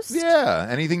host? Yeah,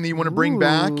 anything that you want to bring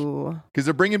back? Ooh. Because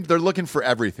they're looking for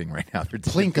everything right now. They're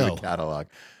digging through Plinko. the catalog.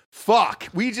 Fuck,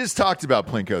 we just talked about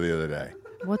Plinko the other day.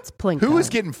 What's Plinko? Who was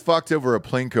getting fucked over a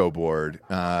Plinko board?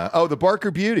 The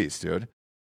Barker Beauties, dude.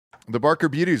 The Barker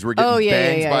Beauties were getting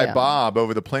banged by Bob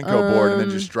over the Plinko board and then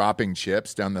just dropping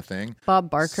chips down the thing. Bob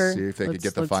Barker? See if they could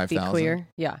get the let's 5,000. Be clear.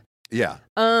 Yeah. Yeah.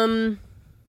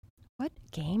 What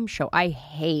game show? I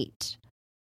hate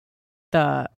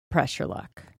the Press Your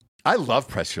Luck. I love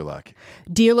Press Your Luck.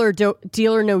 Deal or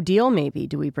No Deal, maybe,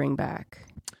 do we bring back?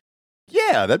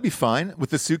 Yeah, that'd be fine. With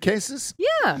the suitcases?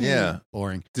 Yeah. Yeah.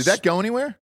 Boring. Did that go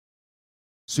anywhere?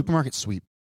 Supermarket sweep.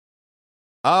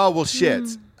 Oh, well, shit.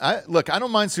 I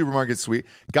don't mind Supermarket Sweep.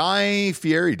 Guy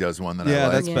Fieri does one that I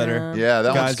like. that's better. Yeah,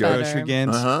 that Guys one's good. grocery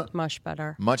games. Uh-huh. Much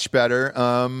better. Much better.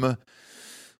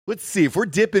 Let's see. If we're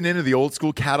dipping into the old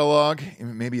school catalog,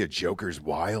 maybe a Joker's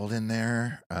Wild in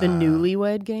there. The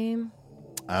Newlywed Game?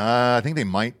 I think they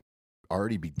might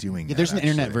already be doing Yeah, that. there's an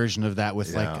internet actually. version of that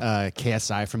with Yeah. like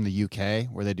KSI from the UK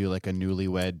where they do like a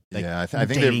newlywed like Yeah, I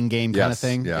think dating game kind of yes,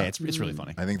 thing. yeah. It's really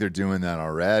funny. I think they're doing that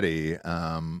already.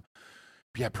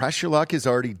 Yeah, Press Your Luck is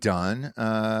already done.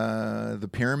 The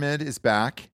Pyramid is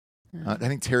back. I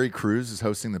think Terry Crews is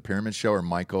hosting the Pyramid Show, or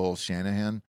Michael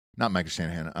Shanahan. Not Michael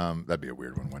Shanahan. That'd be a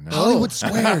weird one, wouldn't it? Hollywood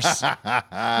Squares.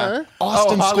 Austin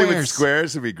Squares. Hollywood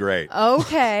Squares would be great.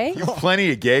 Okay. You have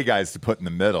plenty of gay guys to put in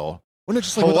the middle. Well, no,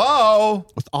 just like Hello?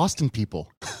 with Austin people.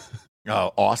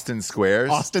 Oh, Austin Squares.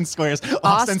 Austin Squares. No,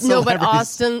 but celebrities.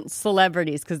 Austin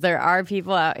celebrities, because there are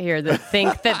people out here that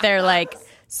think that they're like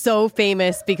so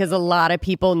famous because a lot of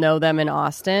people know them in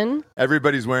Austin.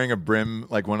 Everybody's wearing a brim,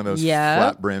 like one of those Yeah.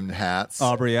 flat brimmed hats.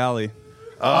 Aubrey Alley.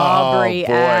 Aubrey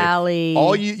boy. Alley.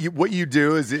 All what you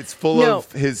do is it's full No.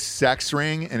 of his sex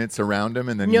ring and it's around him,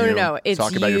 and then No, you no, it's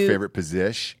talk about your you- favorite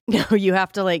position. No, you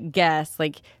have to like guess.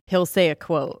 Like he'll say a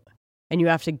quote, and you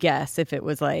have to guess if it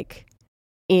was like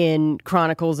in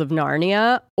Chronicles of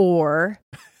Narnia or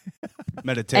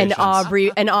Meditation.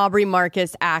 an Aubrey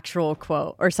Marcus actual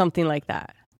quote or something like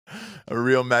that, A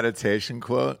real meditation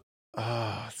quote.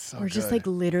 Oh, it's so or just good. like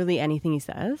literally anything he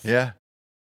says. yeah,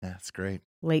 it's great.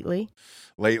 Lately,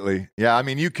 Yeah, I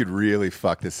mean, you could really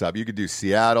fuck this up. You could do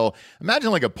Seattle. Imagine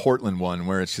like a Portland one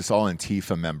where it's just all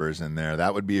Antifa members in there.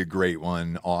 That would be a great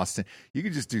one. Austin. You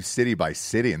could just do city by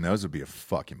city, and those would be a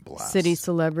fucking blast. city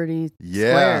celebrity Yeah.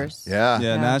 squares. Yeah.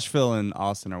 Yeah, Yeah. Nashville and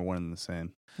Austin are one and the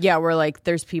same. Yeah, where like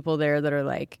there's people there that are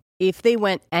like, if they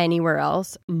went anywhere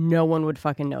else, no one would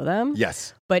fucking know them.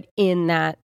 Yes. But in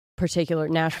that particular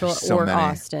Nashville So or many.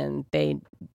 Austin,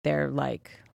 they're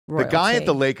like royalty. The guy at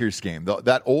the Lakers game,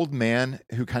 that old man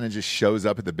who kind of just shows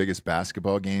up at the biggest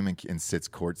basketball game and sits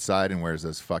courtside and wears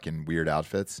those fucking weird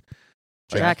outfits.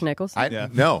 Jack Nicholson. Yeah.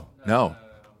 No.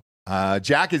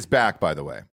 Jack is back, by the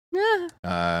way.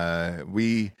 Yeah.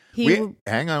 We He-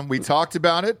 hang on. We talked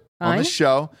about it on I the know.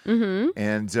 show, Mm-hmm.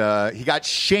 and he got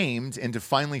shamed into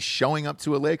finally showing up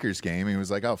to a Lakers game. He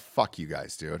was like, "Oh, fuck you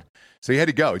guys, dude." So he had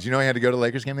to go. Did you know he had to go to the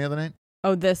Lakers game the other night?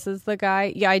 Oh, this is the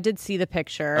guy. Yeah, I did see the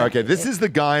picture. Okay, this is the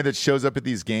guy that shows up at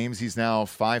these games. He's now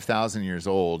 5,000 years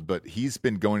old, but he's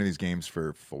been going to these games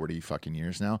for 40 fucking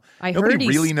years now. I Nobody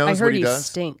heard really knows I heard what he does.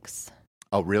 Stinks.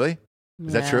 Oh, really?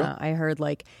 Is that true? Yeah, I heard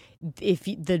like if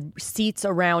the seats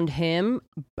around him,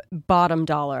 bottom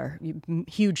dollar,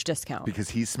 huge discount. Because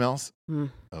he smells? Mm.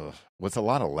 Ugh. What's a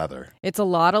lot of leather? It's a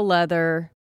lot of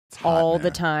leather It's hot all in the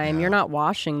there. time. Yeah. You're not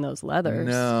washing those leathers.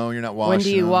 No, you're not washing When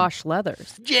do you them. wash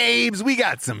leathers? James, we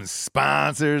got some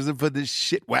sponsors that put this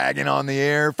shit wagon on the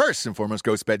air. First and foremost,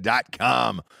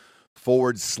 GhostBed.com.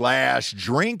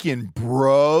 drinking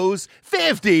bros.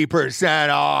 50%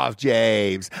 off,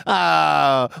 James.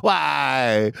 Oh,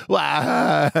 why?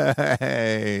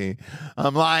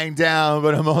 I'm lying down,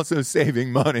 but I'm also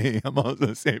saving money. I'm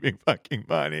also saving fucking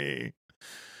money.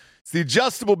 It's the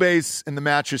adjustable base and the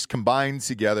mattress combined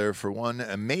together for one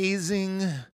amazing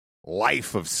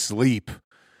life of sleep.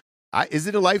 Is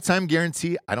it a lifetime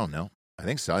guarantee? I don't know. I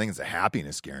think so. I think it's a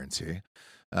happiness guarantee.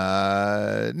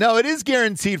 No, it is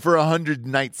guaranteed for 100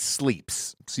 night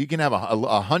sleeps. So you can have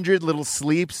 100 little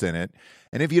sleeps in it.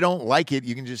 And if you don't like it,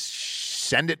 you can just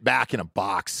send it back in a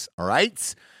box. All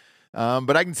right?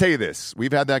 But I can tell you this.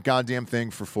 We've had that goddamn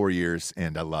thing for 4 years,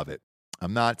 and I love it.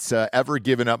 I'm not ever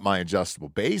giving up my adjustable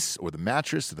base or the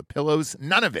mattress or the pillows.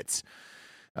 None of it.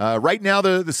 Right now,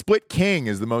 the Split King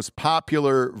is the most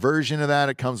popular version of that.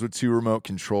 It comes with 2 remote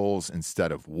controls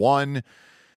instead of 1.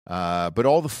 But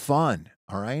all the fun,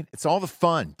 all right? It's all the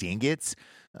fun, dang it.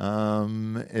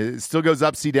 It still goes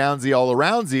upsy downsy all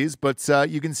aroundsies, but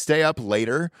you can stay up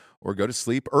later or go to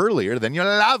sleep earlier than your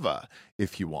lover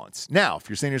if you want. Now, if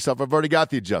you're saying to yourself, I've already got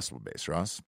the adjustable base,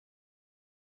 Ross.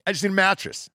 I just need a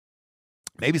mattress.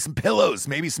 Maybe some pillows,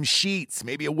 maybe some sheets,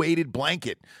 maybe a weighted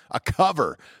blanket, a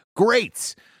cover.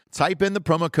 Great. Type in the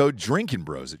promo code Drinkin'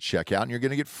 Bros at checkout, and you're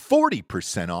going to get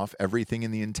 40% off everything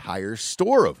in the entire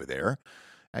store over there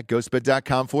at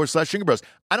ghostbed.com/Drinkin' Bros.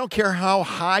 I don't care how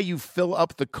high you fill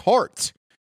up the cart.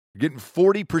 You're getting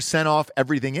 40% off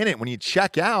everything in it. When you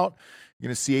check out, you're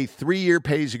going to see a 3-year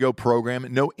pay-as-you-go program,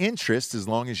 no interest as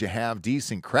long as you have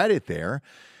decent credit there.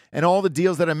 And all the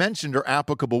deals that I mentioned are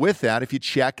applicable with that if you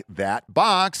check that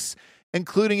box,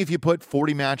 including if you put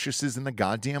 40 mattresses in the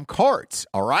goddamn cart.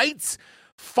 All right?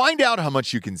 Find out how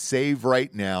much you can save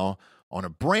right now on a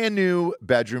brand new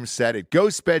bedroom set at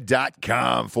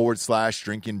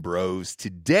ghostbed.com/Drinkin' Bros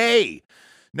today.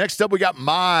 Next up, we got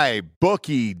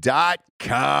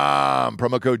mybookie.com.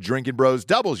 Promo code Drinkin' Bros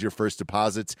doubles your first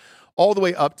deposits all the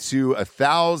way up to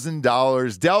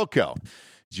 $1,000. Delco,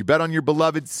 did you bet on your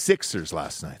beloved Sixers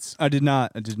last night? I did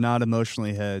not. I did not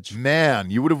emotionally hedge.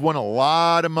 Man, you would have won a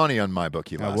lot of money on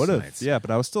MyBookie last night. I would have, yeah, but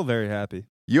I was still very happy.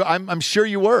 I'm sure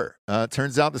you were.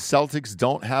 Turns out the Celtics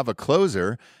don't have a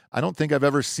closer. I don't think I've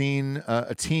ever seen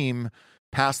a team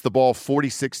pass the ball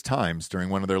 46 times during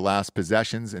one of their last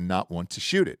possessions and not want to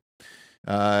shoot it.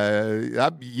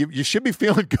 You should be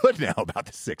feeling good now about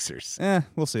the Sixers.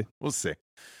 We'll see. We'll see.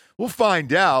 We'll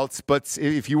find out. But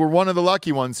if you were one of the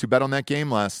lucky ones who bet on that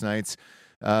game last night,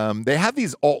 they have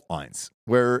these alt lines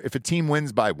where if a team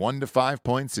wins by 1 to 5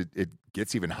 points, it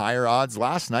gets even higher odds.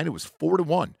 Last night, it was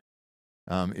 4-1.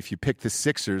 If you pick the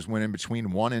Sixers winning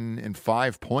between 1 and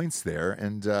 5 points there,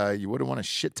 and you would have won a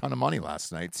shit ton of money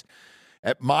last night.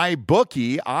 At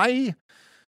MyBookie, I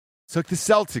took the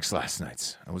Celtics last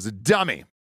night. I was a dummy.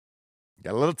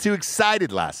 Got a little too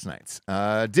excited last night.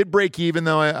 Did break even,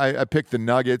 though. I picked the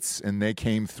Nuggets, and they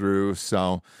came through.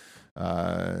 So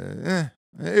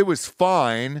it was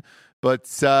fine.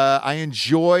 But I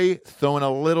enjoy throwing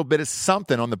a little bit of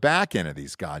something on the back end of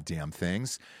these goddamn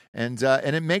things. And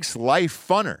it makes life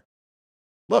funner.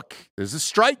 Look, there's a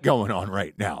strike going on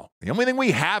right now. The only thing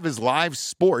we have is live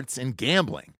sports and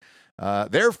gambling.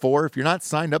 Therefore, if you're not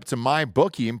signed up to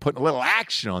MyBookie and putting a little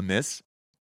action on this,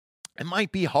 it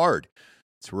might be hard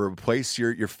to replace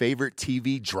your favorite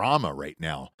TV drama right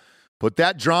now. Put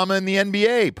that drama in the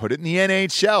NBA. Put it in the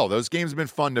NHL. Those games have been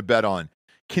fun to bet on.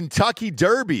 Kentucky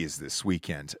Derby is this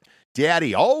weekend.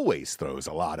 Daddy always throws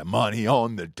a lot of money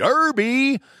on the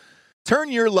Derby.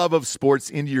 Turn your love of sports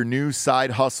into your new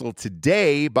side hustle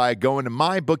today by going to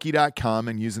mybookie.com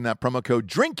and using that promo code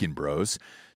Drinkin' Bros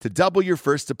to double your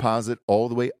first deposit all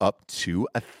the way up to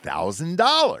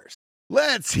 $1,000.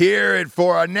 Let's hear it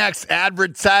for our next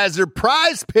advertiser,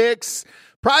 Prize Picks.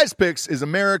 Prize Picks is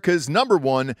America's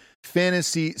 #1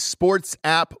 fantasy sports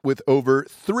app with over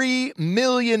 3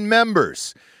 million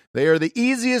members. They are the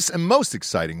easiest and most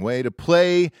exciting way to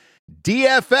play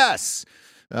DFS.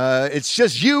 It's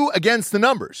just you against the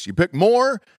numbers. You pick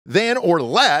more than or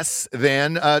less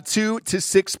than 2 to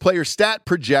 6 player stat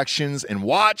projections and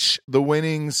watch the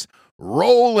winnings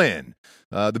roll in.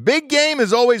 The big game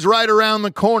is always right around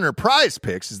the corner. Prize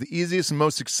Picks is the easiest and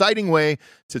most exciting way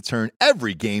to turn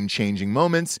every game-changing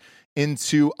moments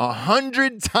into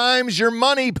 100 times your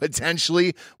money,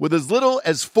 potentially, with as little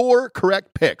as 4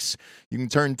 correct picks. You can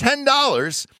turn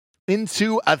 $10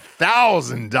 into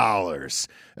 $1,000.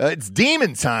 It's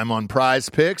demon time on Prize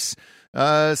Picks.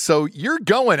 So you're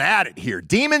going at it here.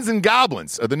 Demons and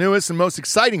Goblins are the newest and most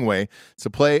exciting way to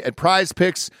play at Prize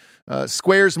Picks.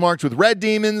 Squares marked with red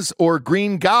demons or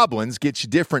green goblins get you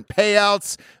different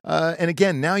payouts. And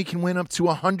again, now you can win up to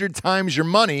 100 times your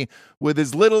money with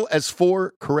as little as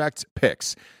 4 correct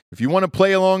picks. If you want to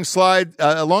play alongside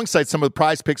some of the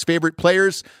Prize Picks' favorite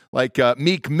players like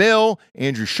Meek Mill,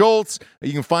 Andrew Schultz,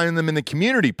 you can find them in the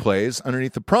community plays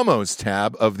underneath the promos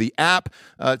tab of the app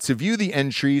to view the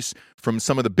entries from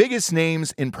some of the biggest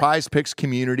names in Prize Picks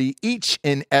community each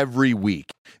and every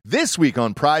week. This week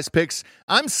on Prize Picks,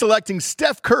 I'm selecting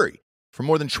Steph Curry for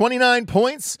more than 29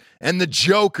 points and the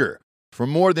Joker for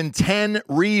more than 10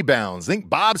 rebounds. I think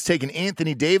Bob's taking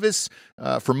Anthony Davis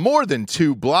for more than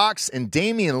 2 blocks and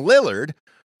Damian Lillard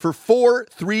for 4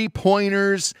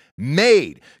 3-pointers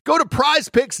made. Go to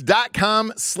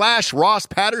prizepicks.com/Ross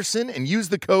Patterson and use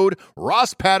the code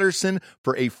Ross Patterson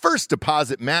for a first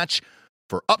deposit match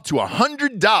for up to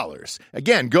 $100.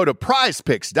 Again, go to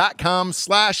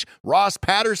prizepicks.com/Ross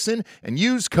Patterson and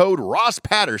use code Ross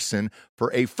Patterson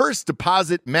for a first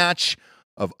deposit match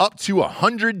of up to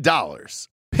 $100.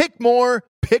 Pick more,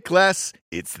 pick less.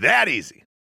 It's that easy.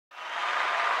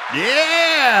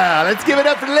 Yeah, let's give it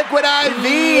up for Liquid IV.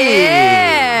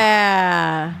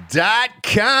 Yeah.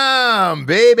 .com,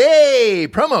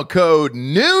 baby. Promo code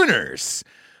Nooners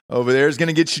over there is going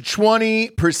to get you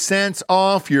 20%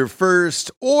 off your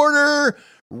first order.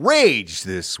 Rage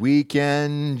this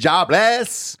weekend.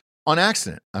 Jobless on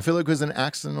accident. I feel like it was an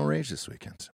accidental rage this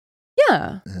weekend.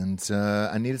 Yeah. And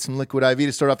I needed some Liquid IV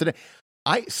to start off the day.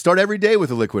 I start every day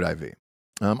with a Liquid IV.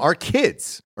 Our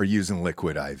kids are using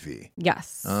Liquid IV.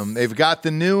 Yes. They've got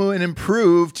the new and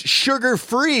improved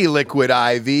sugar-free Liquid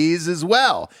IVs as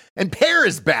well. And Pear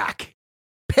is back.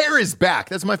 Pear is back.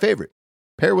 That's my favorite.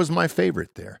 Pear was my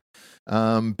favorite there.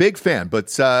 Big fan.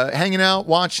 But hanging out,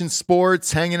 watching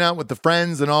sports, hanging out with the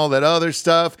friends and all that other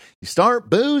stuff. You start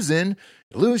boozing,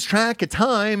 you lose track of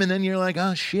time, and then you're like,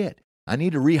 oh, shit. I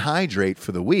need to rehydrate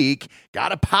for the week. Got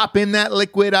to pop in that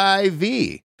Liquid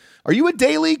IV. Are you a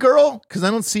daily girl? Because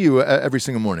I don't see you every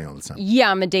single morning all the time.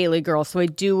 Yeah, I'm a daily girl. So I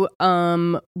do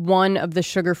one of the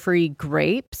sugar-free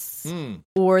grapes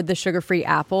or the sugar-free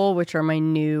apple, which are my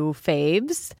new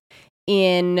faves,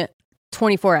 in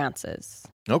 24 ounces.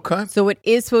 Okay. So it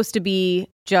is supposed to be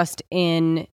just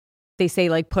in, they say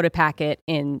like put a packet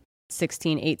in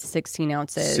 8 to 16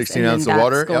 ounces. 16 ounces of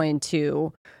water. That's going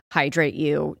to hydrate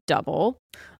you double.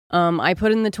 I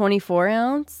put in the 24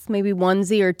 ounce, maybe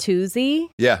onesie or twosie.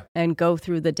 Yeah. And go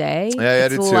through the day. Yeah,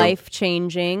 it's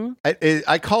life-changing.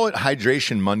 I call it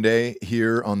Hydration Monday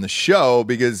here on the show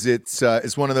because it's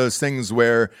one of those things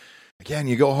where, again,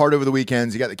 you go hard over the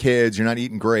weekends, you got the kids, you're not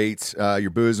eating great, you're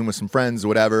boozing with some friends or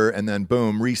whatever, and then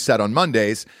boom, reset on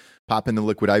Mondays, pop in the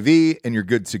Liquid IV, and you're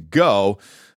good to go.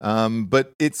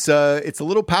 But it's a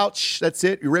little pouch, that's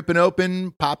it. You're ripping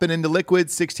open, popping into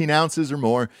liquid, 16 ounces or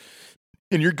more,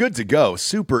 and you're good to go.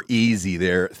 Super easy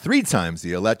there. 3 times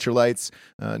the electrolytes,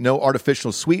 no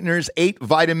artificial sweeteners, 8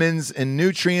 vitamins and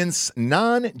nutrients,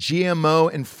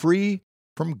 non-GMO and free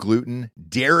from gluten,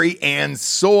 dairy, and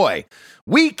soy.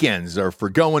 Weekends are for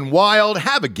going wild.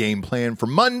 Have a game plan for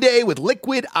Monday with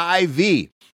Liquid IV.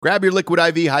 Grab your Liquid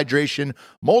IV Hydration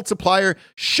Multiplier,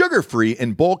 sugar-free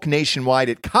in bulk nationwide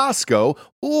at Costco,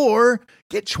 or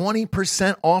get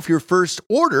 20% off your first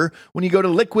order when you go to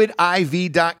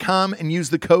liquidiv.com and use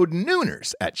the code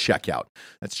Nooners at checkout.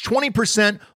 That's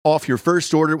 20% off your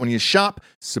first order when you shop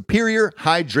Superior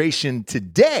Hydration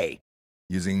today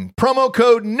using promo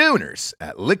code Nooners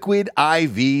at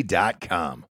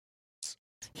liquidiv.com.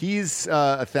 He's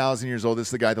 1,000 years old. This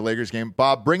is the guy at the Lakers game.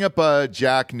 Bob, bring up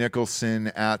Jack Nicholson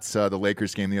at the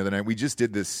Lakers game the other night. We just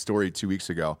did this story 2 weeks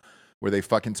ago where they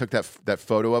fucking took that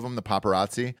photo of him, the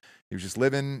paparazzi. He was just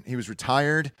living. He was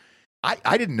retired.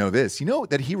 I didn't know this. You know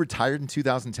that he retired in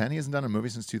 2010? He hasn't done a movie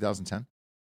since 2010?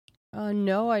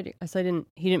 No, I didn't.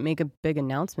 He didn't make a big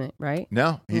announcement, right?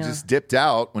 No, he just dipped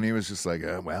out when he was just like,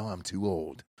 well, I'm too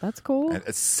old. That's cool.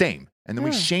 Same. And then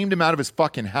we shamed him out of his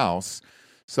fucking house.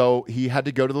 So he had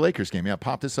to go to the Lakers game. Yeah,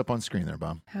 pop this up on screen there,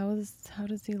 Bob. How does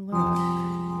he look?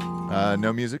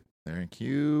 No music. Thank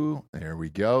you. There we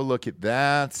go. Look at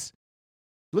that.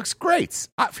 Looks great.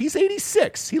 He's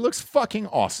 86. He looks fucking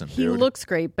awesome, dude. He looks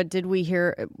great, but did we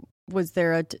hear, was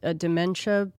there a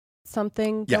dementia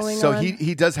something going on? So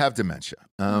he does have dementia.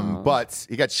 But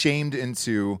he got shamed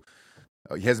into,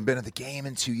 he hasn't been at the game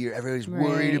in 2 years. Everybody's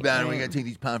worried about him. We got to take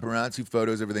these paparazzi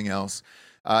photos, everything else.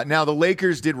 Now, the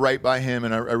Lakers did right by him,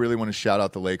 and I really want to shout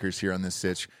out the Lakers here on this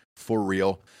sitch for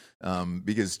real,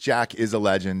 because Jack is a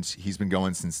legend. He's been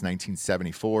going since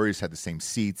 1974. He's had the same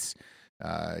seats.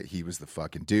 He was the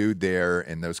fucking dude there,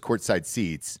 and those courtside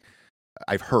seats,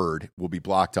 I've heard, will be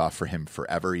blocked off for him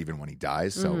forever, even when he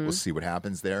dies. So we'll see what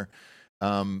happens there.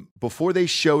 Before they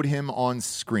showed him on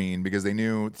screen, because they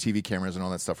knew TV cameras and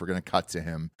all that stuff were going to cut to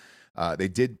him, they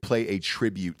did play a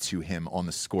tribute to him on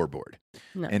the scoreboard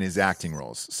and his acting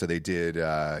roles. So they did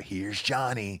Here's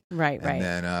Johnny. Right. And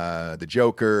then the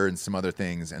Joker and some other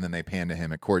things. And then they panned to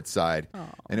him at courtside.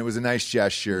 And it was a nice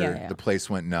gesture. Yeah. The place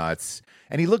went nuts.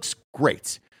 And he looks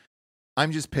great.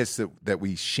 I'm just pissed that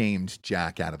we shamed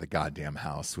Jack out of the goddamn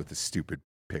house with a stupid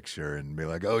picture and be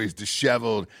like, oh, he's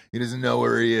disheveled. He doesn't know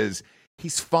where he is.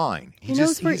 He's fine. He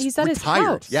knows where he's at his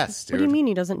house. Yes, dude. What do you mean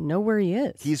he doesn't know where he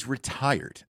is? He's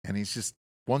retired, and he's just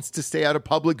wants to stay out of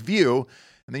public view.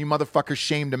 And then you motherfuckers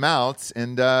shamed him out,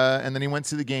 and then he went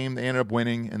to the game. They ended up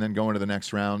winning, and then going to the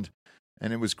next round,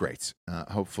 and it was great.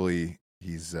 Hopefully,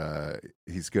 he's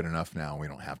good enough now. We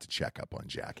don't have to check up on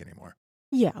Jack anymore.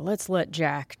 Yeah, let's let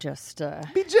Jack just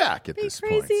be Jack at be this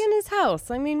crazy point. in his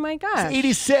house. I mean, my gosh, He's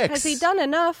 86. Has he done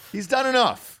enough? He's done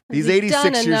enough. He's Has he 86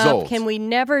 done years enough? old. Can we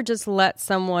never just let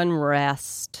someone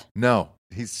rest? No,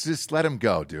 he's just let him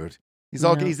go, dude. He's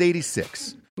No. He's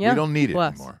 86. Yeah, We don't need it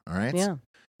plus. anymore. All right. Yeah.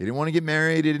 He didn't want to get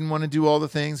married. He didn't want to do all the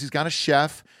things. He's got a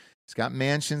chef. He's got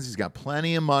mansions. He's got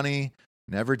plenty of money.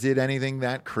 Never did anything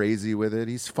that crazy with it.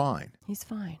 He's fine. He's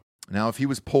fine. Now, if he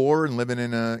was poor and living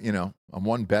in a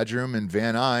one bedroom in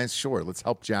Van Nuys, sure, let's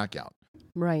help Jack out.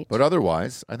 Right. But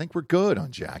otherwise, I think we're good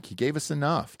on Jack. He gave us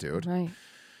enough, dude. Right.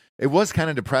 It was kind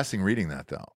of depressing reading that,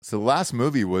 though. So the last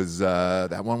movie was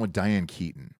that one with Diane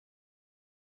Keaton,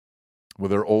 where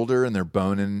they're older and they're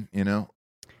boning,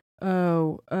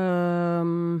 Oh.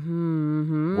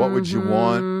 What would you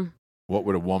want? What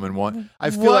would a woman want? I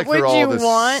feel What like they're would all you the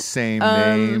want? same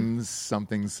names,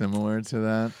 something similar to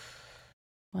that.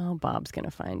 Well, Bob's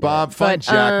gonna find Bob, it. find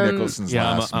But, Jack Nicholson's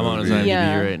Yeah, last I'm on his movie. IMDb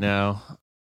Yeah. right now.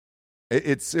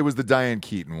 It was the Diane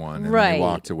Keaton one, and then Right. they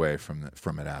walked away from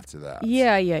it after that.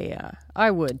 Yeah.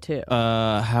 I would too.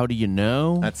 How do you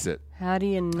know? That's it. How do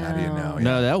you know? How do you know? Yeah.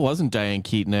 No, that wasn't Diane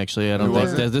Keaton, actually. I don't Who think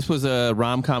was it? This was a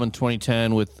rom-com in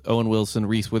 2010 with Owen Wilson,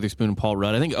 Reese Witherspoon, and Paul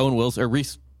Rudd. I think Owen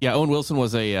Wilson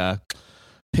was a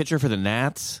pitcher for the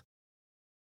Nats.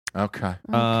 Okay.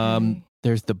 Okay.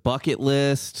 There's The Bucket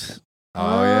List.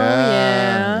 Oh,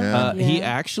 yeah. yeah. Yeah. He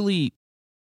actually,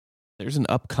 there's an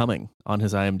upcoming on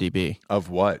his IMDb. Of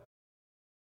what?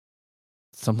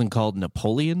 Something called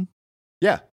Napoleon.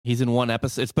 Yeah. He's in one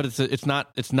episode. It's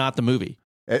not the movie.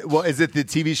 Well, is it the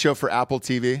TV show for Apple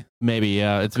TV? Maybe,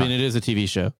 yeah. It is a TV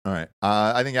show. All right.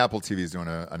 I think Apple TV is doing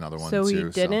another one So too.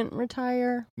 he didn't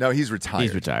retire? No, he's retired.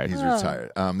 He's retired. He's Oh.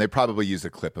 retired. They probably used a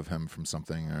clip of him from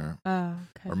something, or Oh,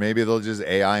 okay. or maybe they'll just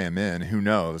AI him in. Who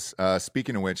knows?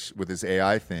 Speaking of which, with this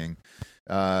AI thing,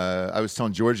 I was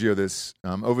telling Giorgio this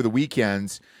over the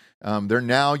weekend. They're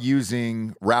now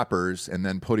using rappers and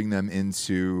then putting them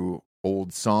into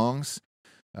old songs,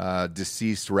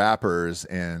 deceased rappers,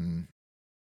 and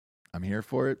I'm here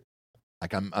for it.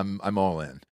 Like I'm all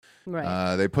in.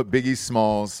 Right. They put Biggie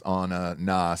Smalls on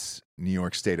Nas, New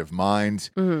York State of Mind.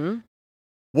 Mm-hmm.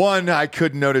 One, I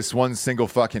couldn't notice one single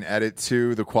fucking edit.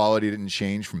 Two, the quality didn't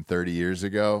change from 30 years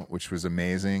ago, which was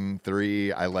amazing.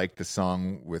 Three, I like the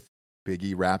song with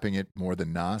Biggie rapping it more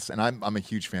than Nas, and I'm a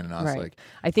huge fan of Nas. Right. Like,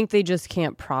 I think they just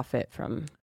can't profit from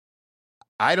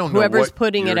I don't know whoever's what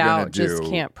putting you're it gonna out. Just do.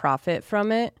 can't profit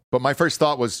from it. But my first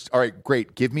thought was, all right,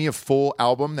 great. Give me a full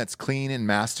album that's clean and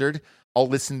mastered. I'll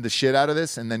listen to the shit out of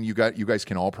this, and then you guys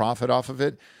can all profit off of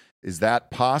it. Is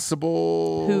that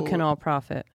possible? Who can all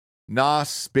profit?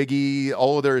 Nas, Biggie,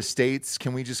 all of their estates.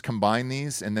 Can we just combine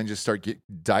these and then just start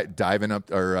diving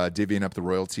up or divvying up the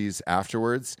royalties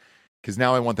afterwards? Because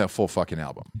now I want that full fucking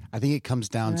album. I think it comes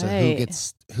down to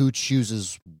Right. who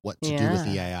chooses what to do with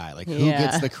the AI. Like who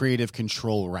gets the creative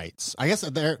control rights. I guess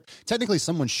technically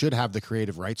someone should have the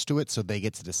creative rights to it, so they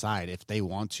get to decide if they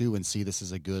want to and see this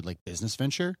as a good like business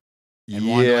venture. And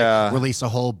want to like, release a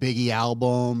whole Biggie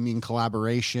album in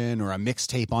collaboration or a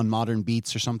mixtape on modern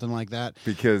beats or something like that.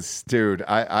 Because, dude,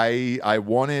 I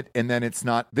want it, and then it's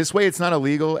not this way. It's not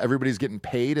illegal. Everybody's getting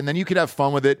paid, and then you could have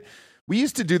fun with it. We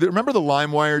used to do that. Remember the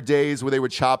LimeWire days where they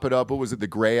would chop it up? What was it? The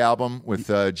Gray album with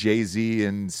Jay-Z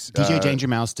and DJ Danger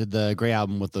Mouse did the Gray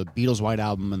album with the Beatles White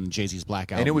album and Jay-Z's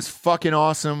Black album, and it was fucking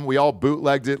awesome. We all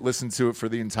bootlegged it, listened to it for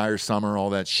the entire summer,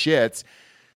 all that shit.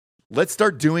 Let's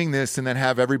start doing this and then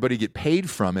have everybody get paid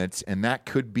from it, and that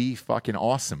could be fucking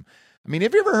awesome. I mean,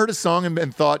 have you ever heard a song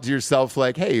and thought to yourself,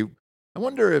 like, hey, I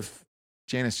wonder if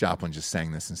Janis Joplin just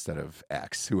sang this instead of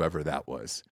X, whoever that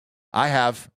was? I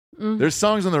have. Mm. There's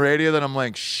songs on the radio that I'm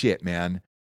like, shit, man.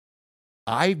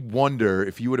 I wonder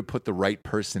if you would have put the right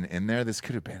person in there, this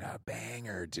could have been a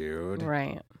banger, dude.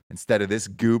 Right. Instead of this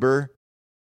goober.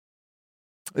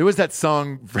 There was that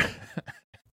song,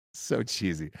 so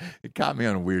cheesy. It caught me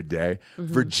on a weird day.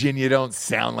 Mm-hmm. Virginia don't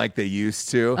sound like they used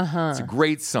to. It's a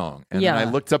great song. And then I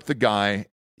looked up the guy.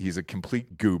 He's a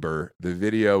complete goober. The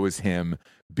video was him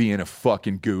being a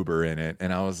fucking goober in it.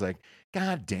 And I was like,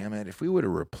 God damn it. If we would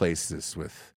have replaced this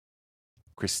with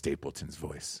Chris Stapleton's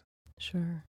voice.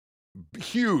 Sure.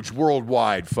 Huge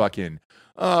worldwide fucking,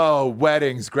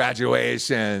 weddings,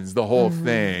 graduations, the whole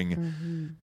thing. Mm-hmm.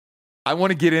 I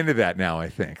want to get into that now, I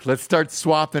think. Let's start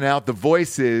swapping out the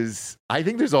voices. I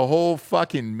think there's a whole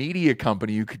fucking media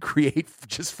company you could create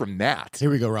just from that.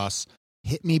 Here we go, Ross.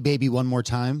 Hit Me Baby One More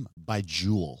Time by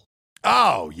Jewel.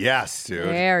 Oh, yes, dude.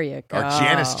 There you go. Or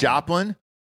Janis Joplin.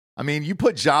 I mean, you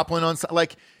put Joplin on,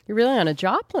 like... You're really on a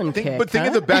Joplin kick, But think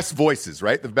of the best voices,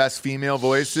 right? The best female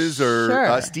voices are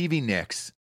Sure. Stevie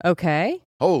Nicks. Okay.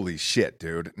 Holy shit,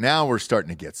 dude. Now we're starting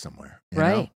to get somewhere. You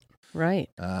know? Right.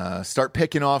 Start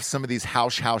picking off some of these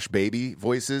house baby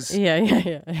voices.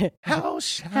 Yeah.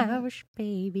 House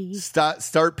baby.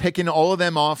 Start picking all of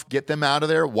them off. Get them out of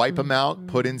there. Wipe them out.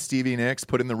 Put in Stevie Nicks.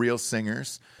 Put in the real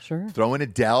singers. Sure. Throw in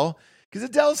Adele. Because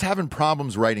Adele's having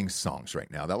problems writing songs right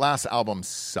now. That last album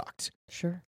sucked.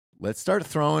 Sure. Let's start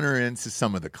throwing her into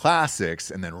some of the classics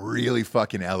and then really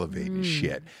fucking elevating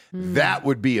shit. That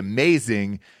would be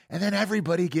amazing. And then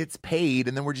everybody gets paid,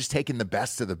 and then we're just taking the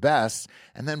best of the best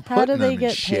and then putting How do them they in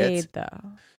get shit. paid, though?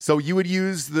 So you would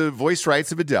use the voice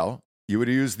rights of Adele. You would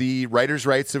use the writer's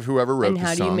rights of whoever wrote And the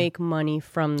how song. do you make money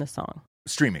from the song?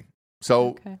 Streaming. So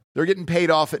Okay. they're getting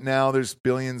paid off it now. There's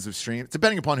billions of streams,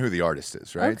 depending upon who the artist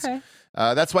is, right? Okay.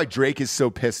 That's why Drake is so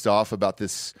pissed off about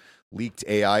this leaked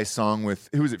AI song with,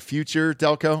 who was it, Future,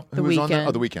 Delco? Who The was on there? Weeknd.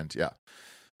 Oh, The Weeknd, yeah.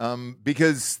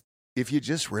 Because if you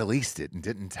just released it and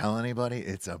didn't tell anybody,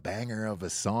 it's a banger of a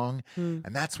song.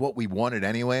 And that's what we wanted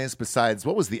anyways. Besides,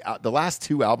 what was the last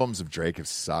two albums of Drake have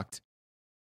sucked.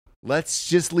 Let's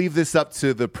just leave this up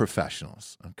to the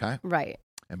professionals, okay? Right.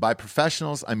 And by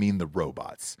professionals, I mean the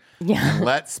robots. Yeah. And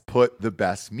let's put the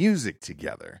best music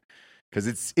together. Because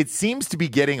it seems to be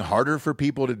getting harder for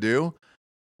people to do.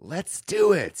 Let's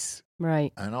do it.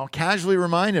 Right. And I'll casually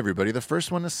remind everybody, the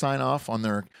first one to sign off on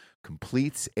their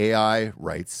complete AI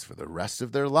rights for the rest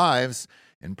of their lives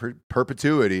in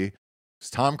perpetuity was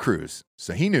Tom Cruise.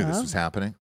 So he knew this was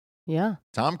happening. Yeah.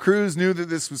 Tom Cruise knew that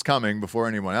this was coming before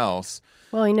anyone else.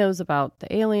 Well, he knows about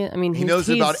the alien. I mean, He knows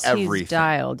about He's everything.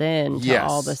 dialed in to Yes.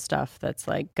 all the stuff that's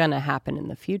like going to happen in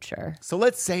the future. So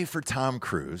let's say for Tom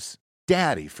Cruise,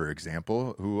 Daddy, for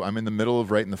example, who I'm in the middle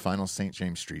of writing the final St.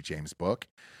 James Street James book,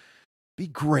 be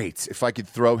great if I could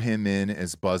throw him in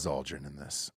as Buzz Aldrin in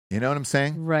this. You know what I'm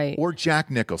saying? Right. Or Jack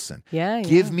Nicholson. Yeah.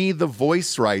 Give me the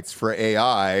voice rights for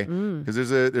AI because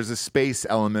there's a space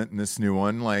element in this new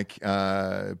one. Like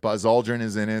Buzz Aldrin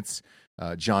is in it,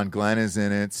 John Glenn is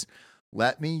in it.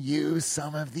 Let me use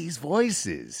some of these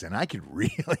voices, and I could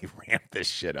really ramp this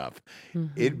shit up.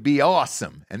 It'd be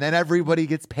awesome, and then everybody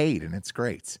gets paid, and it's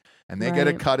great, and they get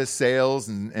a Right. cut of sales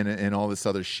and all this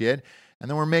other shit, and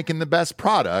then we're making the best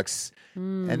products,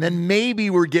 and then maybe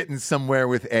we're getting somewhere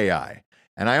with AI.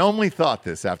 And I only thought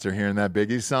this after hearing that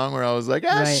Biggie song where I was like,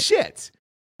 Right. shit.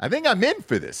 I think I'm in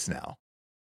for this now.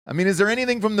 I mean, is there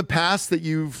anything from the past that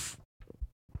you've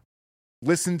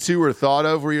listened to or thought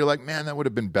of where you're like, man, that would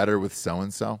have been better with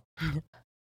so-and-so?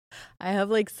 I have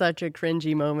like such a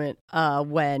cringy moment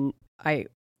when I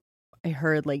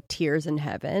heard like Tears in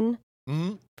Heaven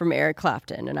Mm-hmm. from Eric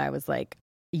Clapton, and I was like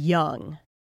young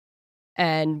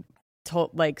and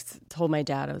told my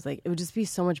dad, I was like, it would just be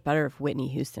so much better if Whitney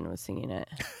Houston was singing it.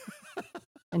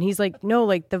 And he's like, no,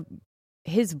 like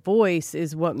his voice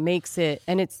is what makes it,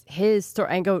 and it's his story.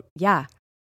 I go, yeah,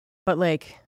 but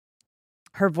like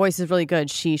her voice is really good.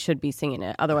 She should be singing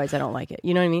it. Otherwise, I don't like it.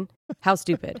 You know what I mean? How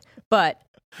stupid. But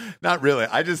Not really.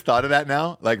 I just thought of that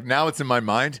now. Like now it's in my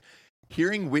mind.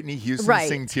 Hearing Whitney Houston Right.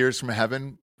 sing Tears from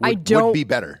Heaven I would don't- be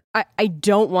better. I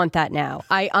don't want that now.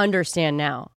 I understand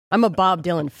now. I'm a Bob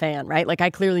Dylan fan, right? Like I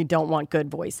clearly don't want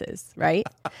good voices, right?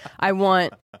 I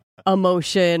want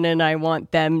emotion and I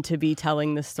want them to be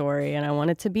telling the story and I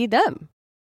want it to be them.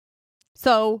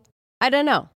 So I don't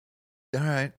know. All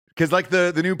right. Because like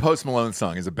the new Post Malone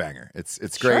song is a banger.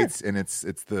 It's great, and it's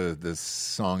the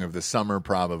song of the summer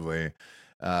probably.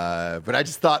 But I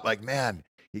just thought like, man,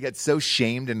 he got so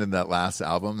shamed into that last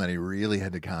album that he really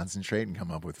had to concentrate and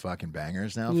come up with fucking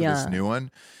bangers now for this Yeah. new one,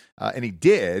 and he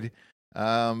did.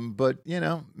 But you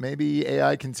know, maybe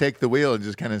AI can take the wheel and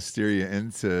just kind of steer you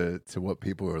into what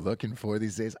people are looking for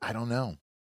these days. I don't know.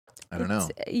 Yeah.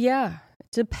 Yeah, it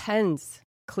depends.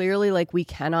 Clearly, like we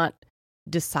cannot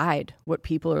decide what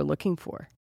people are looking for.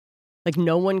 Like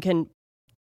no one can,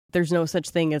 there's no such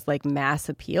thing as like mass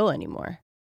appeal anymore.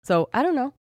 So I don't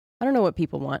know. I don't know what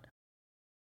people want.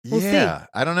 We'll see.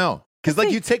 I don't know. Because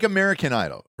like you take American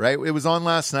Idol, right? It was on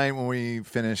last night when we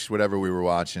finished whatever we were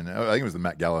watching. I think it was the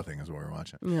Met Gala thing is what we were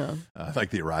watching. Yeah. Like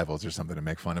the Arrivals or something to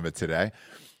make fun of it today.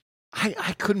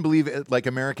 I couldn't believe it. Like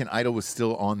American Idol was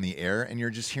still on the air and you're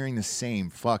just hearing the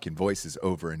same fucking voices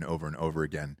over and over and over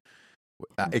again.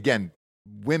 Again,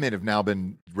 women have now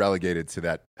been relegated to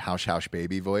that Hush Hush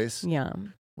Baby voice. Yeah.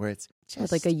 Where it's just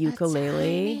with like a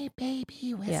ukulele. A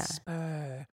baby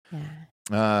whisper.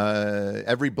 Yeah.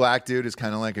 Every black dude is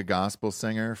kind of like a gospel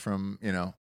singer from,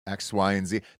 X, Y, and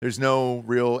Z. There's no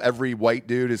real, every white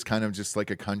dude is kind of just like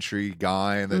a country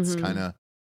guy that's kind of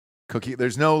cookie.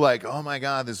 There's no like, oh my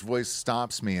God, this voice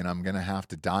stops me and I'm going to have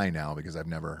to die now because I've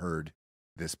never heard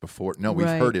this before. No, we've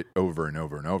heard it over and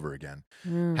over and over again.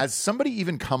 Has somebody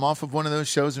even come off of one of those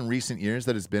shows in recent years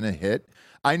that has been a hit?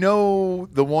 I know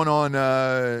the one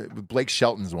on Blake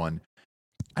Shelton's one.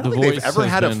 I don't think they've ever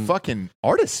had a fucking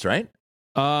artist, right?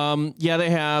 Yeah, they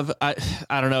have. I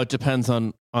don't know. It depends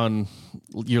on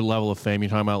your level of fame. You're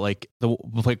talking about like right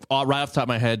off the top of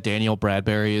my head, Danielle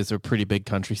Bradbury is a pretty big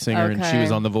country singer, and she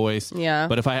was on The Voice. Yeah.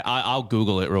 But if I'll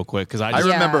Google it real quick because I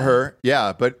remember her.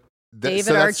 Yeah, but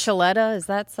David Archuleta, is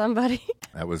that somebody?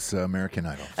 That was American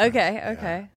Idol.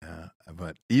 Okay. Yeah.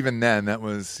 But even then, that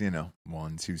was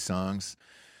 1-2 songs.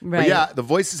 Right. But yeah, The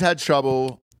Voice has had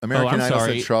trouble. American Idol's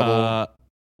had trouble.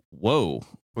 Whoa.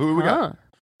 Who we got?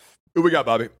 Who we got,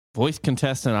 Bobby? Voice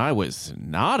contestant I was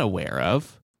not aware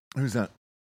of. Who's that?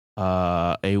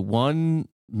 A one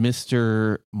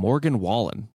Mr. Morgan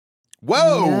Wallen.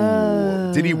 Whoa!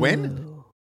 No. Did he win?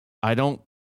 I don't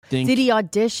think. Did he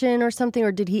audition or something,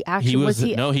 or did he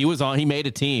actually? No, he was on. He made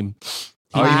a team.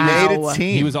 He made a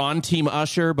team. He was on Team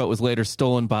Usher, but was later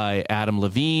stolen by Adam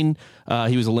Levine.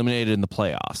 He was eliminated in the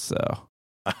playoffs. So.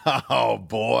 Oh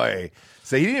boy!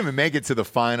 So he didn't even make it to the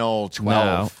final 12.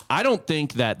 No, I don't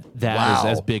think that is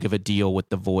as big of a deal with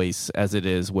The Voice as it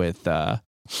is with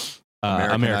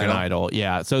American Idol.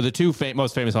 Yeah. So the two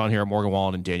most famous on here are Morgan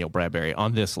Wallen and Danielle Bradbury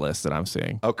on this list that I'm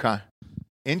seeing. Okay,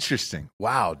 interesting.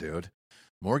 Wow, dude,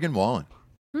 Morgan Wallen.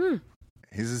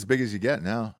 He's as big as you get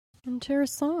now.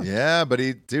 Interesting. Yeah, but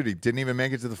he didn't even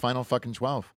make it to the final fucking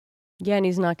 12. Yeah, and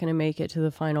he's not going to make it to the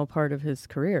final part of his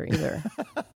career either.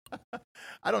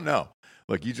 I don't know.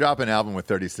 Look, you drop an album with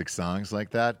 36 songs like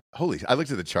that. I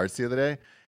looked at the charts the other day.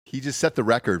 He just set the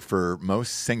record for most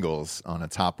singles on a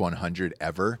top 100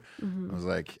 ever. I was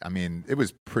like, it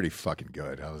was pretty fucking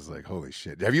good. I was like, holy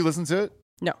shit. Have you listened to it?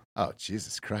 No. Oh,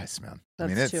 Jesus Christ, man.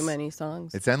 That's too many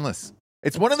songs. It's endless.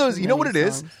 It's one of those, you know what it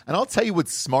is? And I'll tell you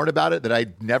what's smart about it that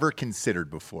I'd never considered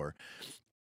before.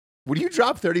 When you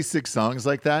drop 36 songs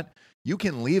like that, you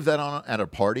can leave that on at a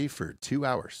party for 2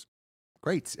 hours.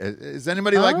 Great. Is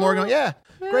anybody like Morgan? Yeah,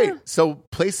 great. So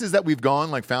places that we've gone,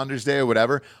 like Founders Day or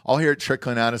whatever, I'll hear it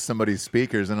trickling out of somebody's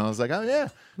speakers. And I was like, oh, yeah.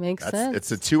 Makes sense.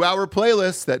 It's a 2-hour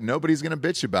playlist that nobody's going to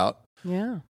bitch about.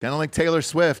 Yeah. Kind of like Taylor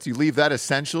Swift. You leave that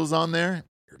Essentials on there,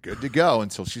 you're good to go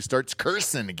until she starts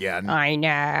cursing again. I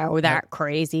know. That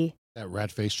crazy. That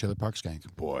rat-faced Trailer Park Skank.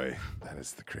 Boy, that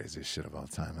is the craziest shit of all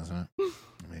time, isn't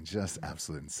it? Just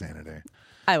absolute insanity.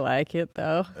 I like it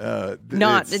though.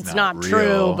 It's not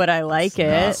true, but I like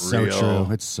it. So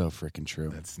true. It's so freaking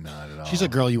true. It's not at all. She's a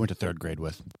girl you went to third grade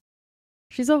with.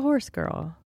 She's a horse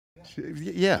girl.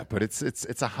 Yeah, but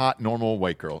it's a hot, normal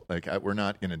white girl. Like we're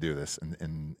not going to do this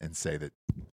and say that.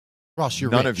 Ross,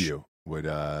 you're none rich. of you would.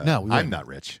 No, I'm not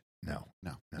rich. No.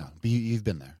 But you've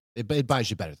been there. It buys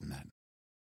you better than that.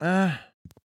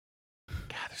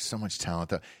 God, there's so much talent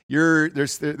though.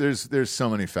 There's so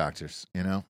many factors,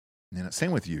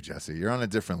 same with you, Jesse. You're on a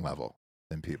different level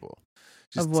than people.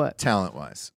 Just of what?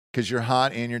 Talent-wise. Because you're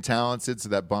hot and you're talented, so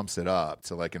that bumps it up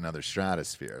to like another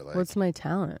stratosphere. Like, what's my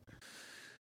talent?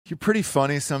 You're pretty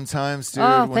funny sometimes, dude,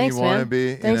 when thanks, you want to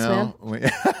be. Thanks, man.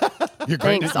 You're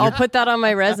great. Thanks. I'll put that on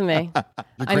my resume.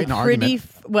 You're great in an argument.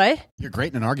 What? You're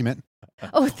great in an argument.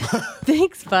 Oh,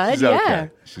 thanks, bud. She's okay.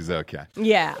 She's okay.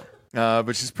 Yeah.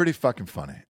 But she's pretty fucking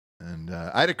funny. And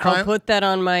I had a crime. I'll put that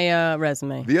on my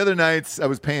resume. The other nights, I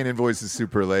was paying invoices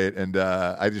super late, and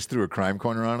I just threw a Crime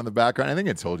Corner on in the background. I think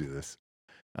I told you this.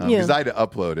 Because I had to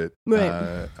upload it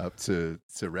up to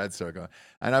Red Circle.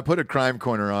 And I put a Crime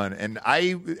Corner on, and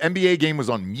NBA game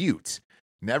was on mute.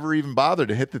 Never even bothered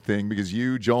to hit the thing because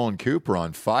you, Joel, and Coop were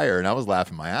on fire, and I was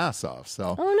laughing my ass off.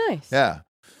 So, oh, nice. Yeah.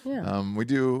 Yeah. We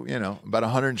do, about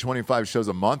 125 shows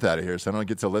a month out of here, so I don't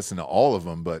get to listen to all of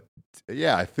them. But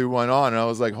yeah, I threw one on, and I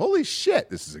was like, holy shit,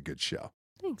 this is a good show.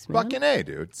 Thanks, man. Fucking A,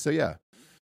 dude. So yeah,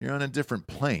 you're on a different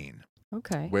plane.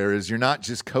 Okay. Whereas you're not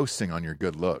just coasting on your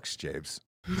good looks, Jabes.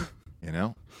 You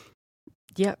know?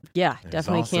 Yep. Yeah. There's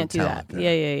Definitely also can't do that. talent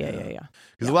there. Yeah.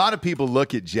 Because a lot of people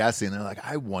look at Jessie and they're like,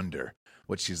 I wonder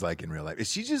what she's like in real life. Is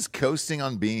she just coasting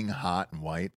on being hot and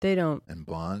white They don't. and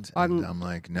blonde? And I'm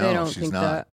like, They no, don't she's think not.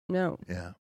 that. No.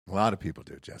 Yeah. A lot of people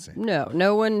do, Jessie.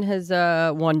 No one has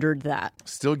wondered that.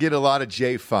 Still get a lot of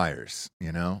J fires,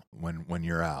 you know, when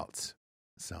you're out.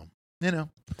 So, you know.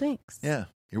 Thanks. Yeah.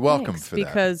 You're welcome Thanks, for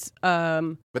because,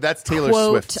 that. But that's Taylor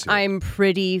quote, Swift. Too. I'm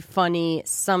pretty funny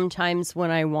sometimes when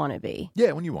I want to be.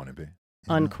 Yeah, when you want to be.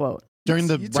 Unquote. During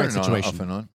the You turn right it on, situation. off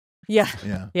and on. Yeah.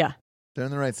 Yeah. Yeah.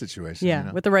 During the right situation. Yeah. You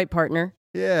know? With the right partner.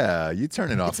 Yeah, you turn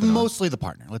it off. It's and on. mostly the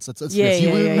partner. Let's Yeah,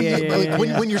 like, yeah.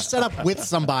 When you're set up with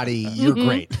somebody, you're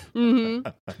great. Mm-hmm.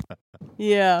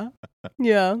 Yeah.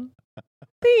 Yeah.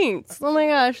 Thanks. Oh my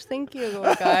gosh. Thank you,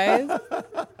 guys.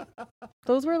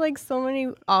 Those were like so many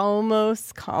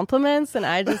almost compliments, and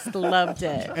I just loved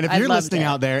it. And if you're listening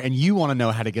out there and you want to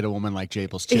know how to get a woman like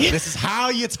Jables too, this is how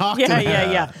you talk to them.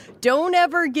 Yeah. Don't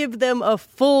ever give them a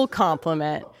full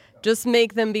compliment. Just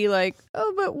make them be like,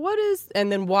 oh, but what is,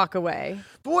 and then walk away.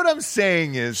 But what I'm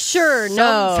saying is,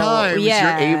 sometimes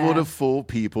you're able to fool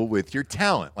people with your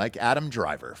talent, like Adam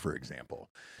Driver, for example.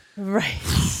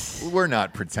 Right. We're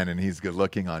not pretending he's good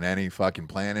looking on any fucking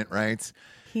planet, right?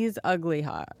 He's ugly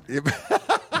hot.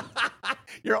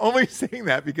 You're only saying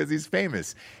that because he's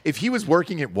famous. If he was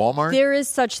working at Walmart, There is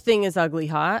such thing as ugly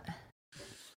hot.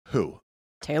 who?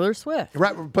 Taylor Swift.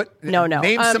 Right, but No.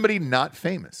 name somebody not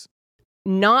famous.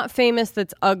 Not famous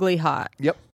that's ugly hot.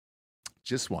 Yep,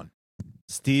 just one.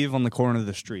 Steve on the corner of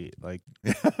the street. Like,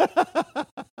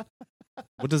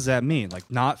 what does that mean? Like,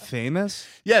 not famous?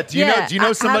 Yeah. Do you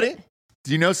know somebody?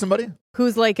 Do you know somebody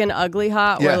who's like an ugly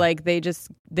hot? Yeah. Where like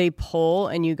they pull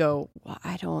and you go, well,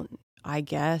 I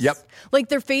guess. Yep. Like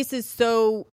their face is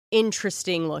so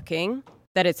interesting looking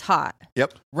that it's hot.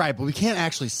 Yep. Right, but we can't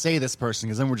actually say this person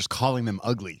because then we're just calling them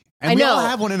ugly. And I we know. all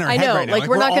have one in our I head know. right now. Like,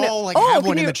 we're not gonna- all, like, Oh, have can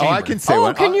one in you- the chamber. I can say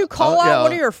one. Can you call out yeah,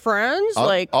 one of your friends?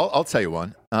 I'll tell you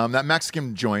one. That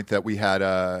Mexican joint that we had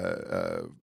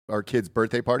our kid's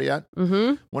birthday party at.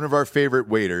 Mm-hmm. One of our favorite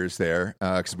waiters there,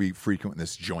 because we frequent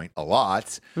this joint a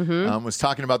lot, was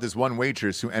talking about this one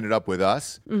waitress who ended up with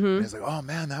us. Mm-hmm. And he's like, "Oh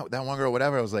man, that one girl,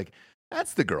 whatever." I was like,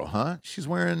 "That's the girl, huh? She's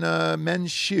wearing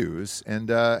men's shoes and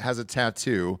has a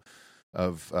tattoo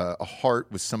of a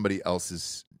heart with somebody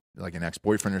else's." Like an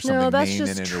ex-boyfriend or something. No, that's name in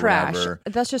just it trash. Or whatever.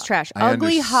 That's just trash. I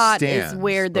Ugly hot is understand,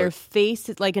 where their but- face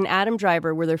is like an Adam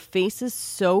Driver, where their face is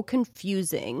so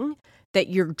confusing that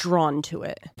you're drawn to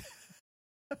it.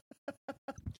 And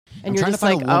I'm you're trying just to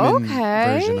find like, a woman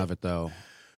okay. version of it though.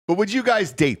 But would you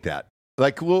guys date that?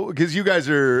 Like, well, because you guys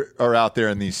are out there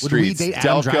in these Would we streets, date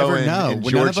Adam Delco Driver? and, No, and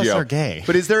none of us Giorgio. are gay.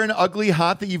 But is there an ugly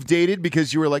hot that you've dated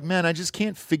because you were like, man, I just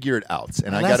can't figure it out,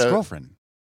 and My I last gotta. girlfriend.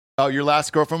 Oh, your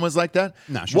last girlfriend was like that?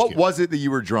 No, she was What cute. was it that you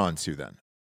were drawn to then?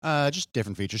 Just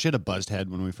different features. She had a buzzed head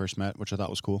when we first met, which I thought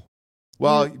was cool.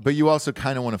 Well, but you also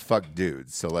kind of want to fuck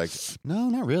dudes, so like No,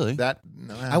 not really. that.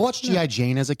 I watched G.I.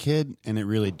 Jane as a kid, and it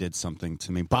really did something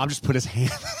to me. Bob just put his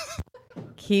hand.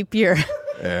 Keep your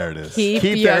There it is. Keep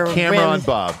that your camera on whims-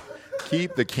 Bob.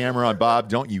 Keep the camera on Bob.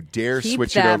 Don't you dare keep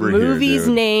switch it that over movie's here,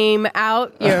 dude. name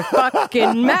out your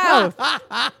fucking mouth.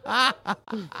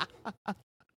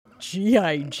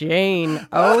 G.I. Jane.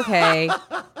 Okay. When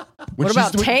What she's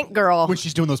about doing- Tank Girl? When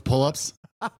she's doing those pull-ups.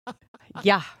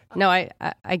 Yeah. No, I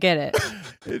get it.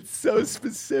 It's so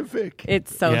specific.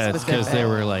 It's so yeah, it's because specific. there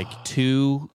were like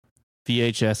 2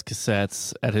 VHS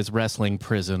cassettes at his wrestling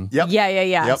prison. Yep. Yeah.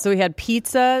 Yep. So we had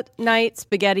pizza night,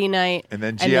 spaghetti night, And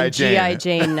then G.I. Jane. G.I.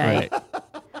 Jane night.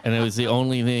 And it was the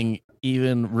only thing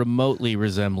even remotely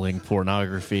resembling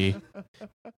pornography.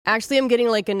 Actually, I'm getting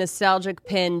like a nostalgic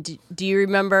pin. Do you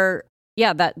remember?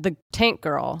 Yeah, the Tank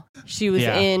Girl. She was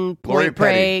Yeah. in Lori Point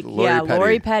Petty. Break. Lori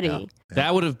Lori Petty. Petty.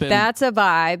 That would have been That's a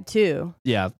vibe too.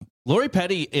 yeah. Lori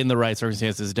Petty in the right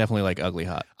circumstances is definitely like ugly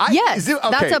hot. Yes, is it, okay.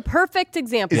 that's a perfect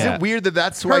example. Is Yeah. it weird that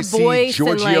that's who Her I see voice and,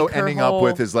 Giorgio like, her ending up whole-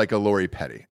 with is like a Lori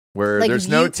Petty, where Like, there's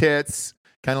no you- tits,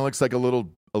 kind of looks like a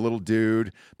little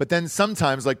dude, but then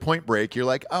sometimes like Point Break, you're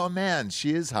like, oh man,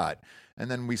 she is hot, and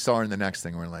then we saw her in the next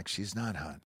thing, we're like, she's not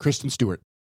hot. Kristen Stewart.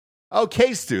 Oh,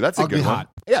 K-Stu, that's a Ugly good one. hot.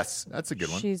 Yes, that's a good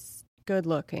one. She's good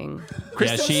looking.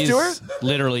 Yeah, she's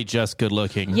literally just good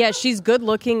looking. Yeah, she's good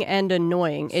looking and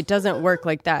annoying. It doesn't work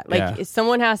like that. Like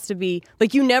someone has to be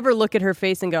like, you never look at her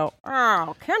face and go,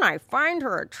 "Oh, can I find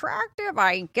her attractive?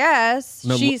 I guess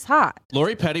she's hot."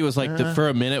 Lori Petty was like for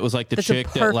a minute was like the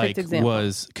chick that like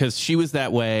was, because she was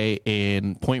that way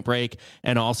in Point Break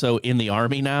and also in the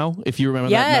Army now. If you remember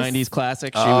that 90s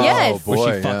classic, she was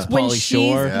where she fucks Pauly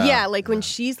Shore. Yeah, like when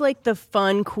she's like the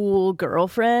fun, cool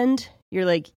girlfriend. You're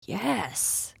like,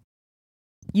 yes,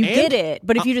 you get it.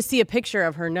 But if you just see a picture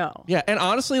of her, no. Yeah, and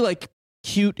honestly, like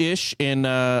cute-ish in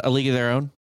A League of Their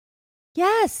Own.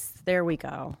 Yes, there we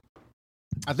go.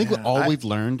 I think all we've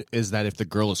learned is that if the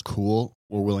girl is cool,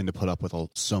 we're willing to put up with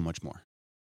so much more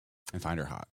and find her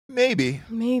hot. Maybe.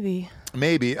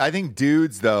 I think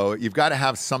dudes, though, you've got to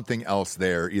have something else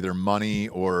there, either money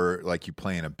or like you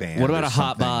play in a band. What about a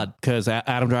hot bod? Because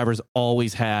Adam Driver's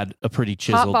always had a pretty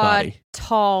chiseled body.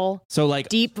 Tall, so like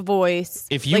deep voice.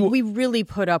 If you, like we really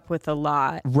put up with a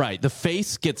lot. Right. The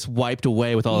face gets wiped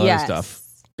away with all that other stuff.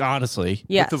 Honestly.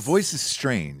 Yes. But the voice is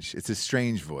strange. It's a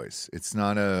strange voice. It's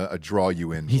not a draw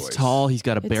you in voice. He's tall. He's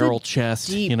got a barrel chest.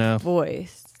 Deep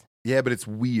voice. Yeah, but it's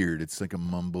weird. It's like a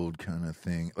mumbled kind of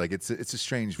thing. Like it's a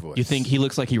strange voice. You think he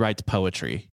looks like he writes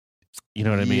poetry? You know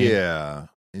what I mean? Yeah.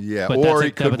 But or he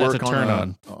could that's work a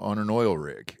turn on an oil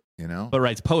rig. You know, but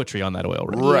writes poetry on that oil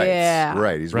rig. Right. Yeah.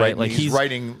 Right. He's writing. Like he's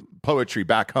writing poetry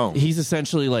back home. He's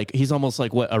essentially like he's almost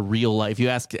like what a real life. If you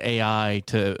ask AI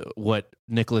to what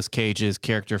Nicolas Cage's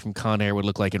character from Con Air would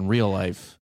look like in real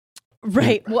life.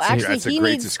 Right. Well, actually, he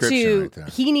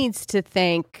needs to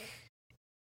thank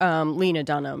Lena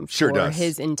Dunham for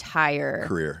his entire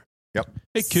career. Yep.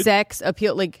 Hey, kid. Sex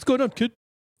appeal. Like, what's going on, kid?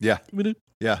 Yeah.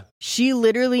 Yeah. She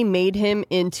literally made him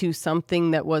into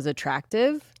something that was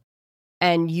attractive,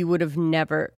 and you would have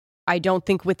never. I don't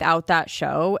think without that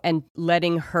show and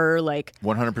letting her like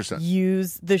 100%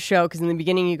 use the show, because in the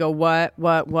beginning you go what,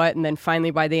 and then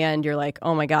finally by the end you're like,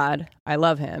 oh my God, I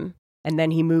love him, and then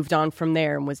he moved on from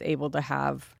there and was able to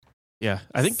have. Yeah,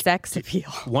 I think sex appeal.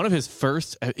 One of his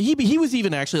first, he was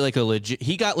even actually like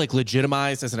he got like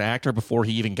legitimized as an actor before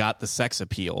he even got the sex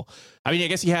appeal. I mean, I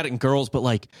guess he had it in Girls, but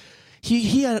like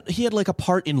he had like a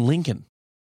part in Lincoln,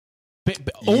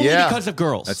 only because of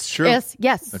Girls. That's true. Yes,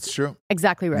 that's true.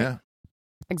 Exactly right. Yeah.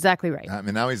 Exactly right. I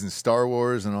mean, now he's in Star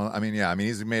Wars and all. I mean,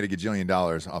 he's made $1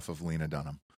 gajillion off of Lena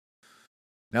Dunham.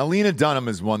 Now, Lena Dunham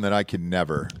is one that I could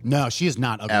never. No, she is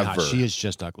not ugly. Ever. She is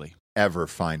just ugly. Ever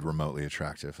find remotely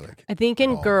attractive? Like, I think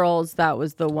in Girls, that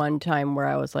was the one time where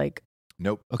I was like,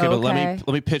 nope. Okay, but let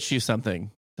me pitch you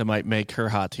something that might make her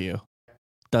hot to you.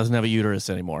 Doesn't have a uterus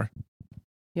anymore.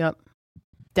 Yep.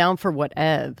 Down for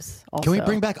whatevs. Also. Can we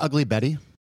bring back Ugly Betty?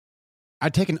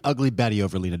 I'd take an Ugly Betty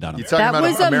over Lena Dunham. You talking that about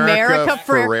was America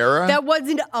Ferrera? That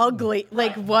wasn't ugly.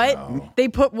 Like what? No. They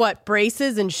put what,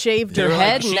 braces and shaved her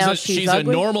head, and now she's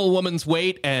ugly? A normal woman's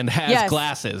weight and has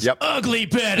glasses. Yep. Ugly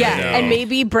Betty. Yeah, and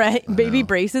maybe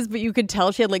braces, but you could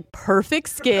tell she had like perfect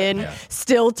skin,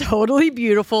 still totally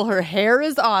beautiful. Her hair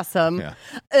is awesome. Yeah.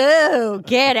 Oh,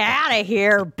 get out of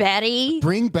here, Betty.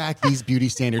 Bring back these beauty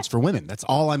standards for women. That's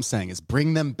all I'm saying is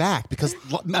bring them back, because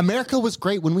America was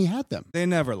great when we had them. They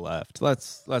never left.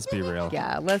 Let's be real.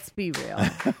 Yeah, let's be real.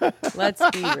 Let's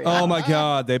be real. Oh my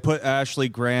God, they put Ashley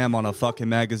Graham on a fucking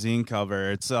magazine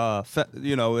cover. It's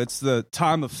it's the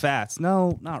time of fats.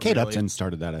 No, not Kate really. Upton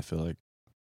started that, I feel like.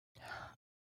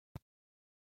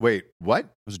 Wait, what?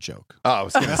 It was a joke. Oh, I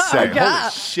was going to say,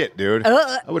 holy shit, dude.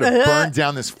 I would have burned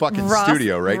down this fucking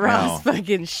studio right now.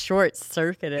 Fucking short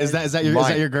circuited. Is that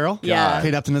your girl? Yeah.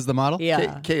 Kate Upton is the model?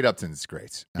 Yeah. Kate Upton's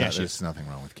great. Yeah, there's nothing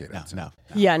wrong with Kate Upton. No.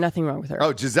 Yeah, nothing wrong with her.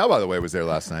 Oh, Giselle, by the way, was there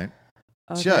last night.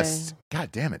 Okay. Just,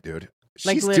 God damn it, dude.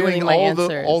 Like She's literally doing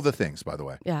my all the things, by the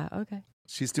way. Yeah, okay.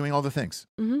 She's doing all the things.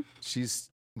 Mm-hmm. She's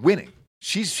winning.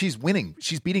 She's winning.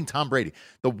 She's beating Tom Brady.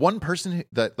 The one person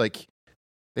that, like,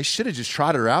 they should have just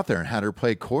trotted her out there and had her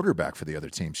play quarterback for the other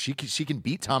team. She can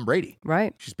beat Tom Brady.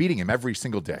 Right. She's beating him every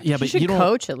single day. Yeah, but she should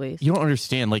coach at least. You don't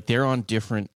understand. Like, they're on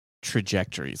different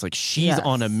trajectories. Like, she's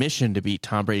on a mission to beat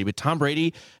Tom Brady, but Tom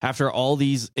Brady, after all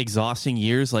these exhausting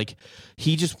years, like,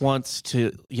 he just wants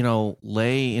to,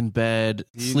 lay in bed,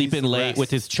 sleep in late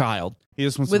with his child. He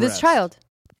just wants with to his child.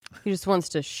 He just wants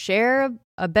to share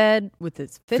a bed with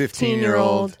his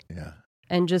 15-year-old. Yeah.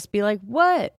 And just be like,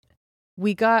 what?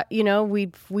 We got,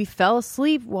 we fell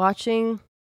asleep watching.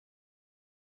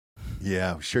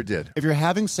 Yeah, we sure did. If you're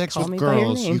having sex with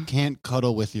girls, you can't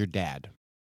cuddle with your dad.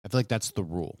 I feel like that's the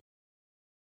rule.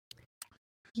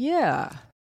 Yeah.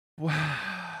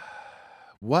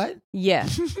 What? Yeah.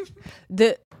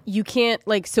 You can't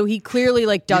so he clearly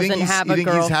doesn't have a girlfriend. You think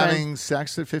he's having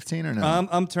sex at 15 or no?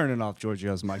 I'm turning off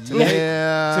Giorgio's mic today.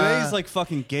 Yeah. Today's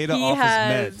fucking Gaeta off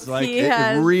his meds.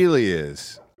 It really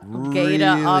is. Gaeta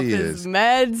off his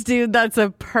meds, dude. That's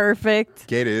a perfect.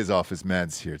 Gaeta is off his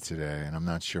meds here today, and I'm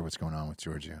not sure what's going on with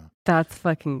Giorgio. That's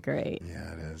fucking great.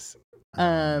 Yeah, it is.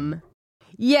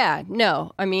 Yeah.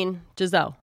 No. I mean,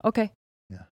 Giselle. Okay.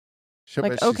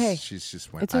 Okay. She's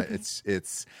just went.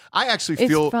 It's I actually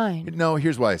feel fine. No,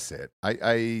 here's why I say it.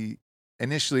 I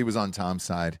initially was on Tom's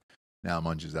side. Now I'm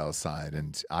on Giselle's side,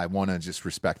 and I want to just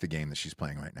respect the game that she's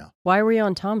playing right now. Why were you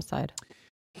on Tom's side?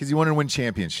 Because he wanted to win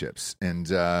championships, and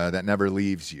that never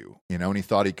leaves you, and he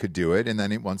thought he could do it, and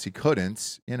then once he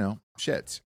couldn't,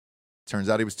 shit. Turns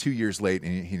out he was 2 years late,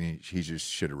 and he just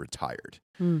should have retired.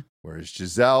 Whereas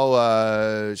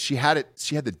Giselle, she had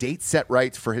the date set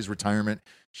right for his retirement.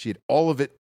 She had all of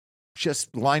it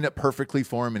just lined up perfectly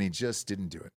for him, and he just didn't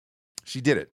do it. She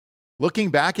did it. Looking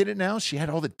back at it now, she had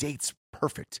all the dates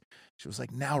perfect. She was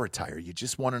like, now retire. You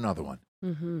just won another one.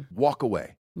 Mm-hmm. Walk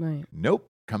away. Right. Nope.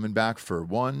 Coming back for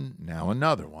one, now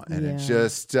another one. And it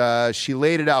just, she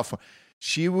laid it out for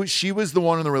She was the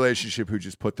one in the relationship who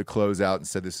just put the clothes out and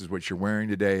said, this is what you're wearing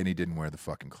today, and he didn't wear the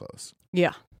fucking clothes.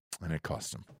 Yeah. And it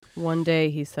cost him. One day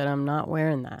he said, I'm not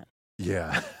wearing that.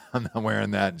 Yeah, I'm not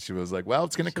wearing that. And she was like, well,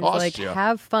 it's going to cost you.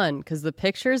 Have fun, because the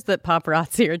pictures that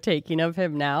paparazzi are taking of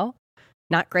him now,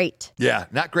 not great. Yeah,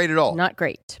 not great at all. Not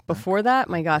great. Before that,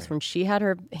 my gosh, when she had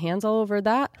her hands all over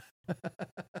that,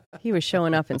 he was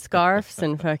showing up in scarves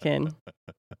and fucking,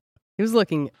 he was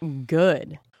looking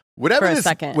good. Whatever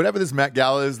this Met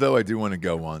Gala is, though, I do want to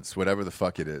go once, whatever the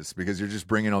fuck it is, because you're just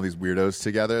bringing all these weirdos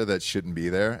together that shouldn't be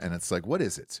there. And it's like, what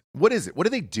is it? What is it? What do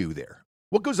they do there?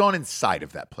 What goes on inside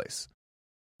of that place?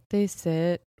 They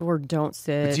sit or don't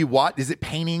sit. But do you watch? Is it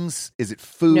paintings? Is it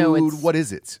food? No, what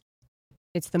is it?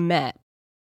 It's the Met.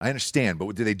 I understand,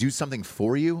 but do they do something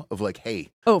for you of like,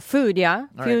 hey? Oh, food, yeah.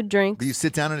 All food, right. drinks. Do you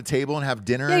sit down at a table and have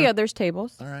dinner? Yeah, there's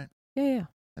tables. All right. Yeah.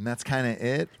 And that's kind of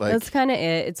it? That's kind of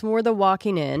it. It's more the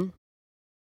walking in.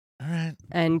 All right.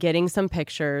 And getting some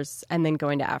pictures and then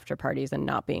going to after parties and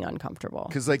not being uncomfortable.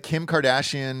 Because Kim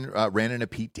Kardashian ran into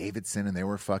Pete Davidson and they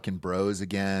were fucking bros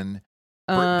again.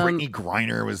 Brittany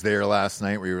Griner was there last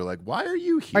night where you were like, why are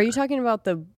you here? Are you talking about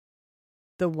the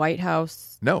White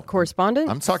House correspondent?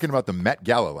 I'm talking about the Met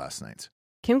Gala last night.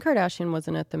 Kim Kardashian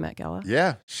wasn't at the Met Gala.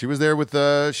 Yeah. She was there with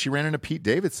she ran into Pete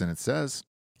Davidson, it says.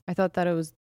 I thought that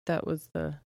was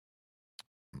the...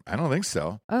 I don't think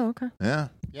so. Oh, okay. Yeah.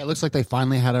 Yeah, it looks like they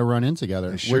finally had a run in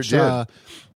together. They sure did.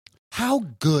 How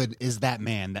good is that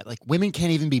man that women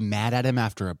can't even be mad at him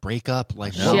after a breakup?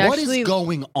 What is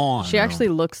going on? She actually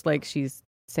looks like she's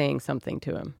saying something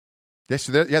to him.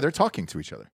 They're talking to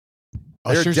each other.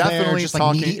 Usher's they're definitely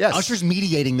talking. Yes. Usher's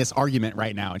mediating this argument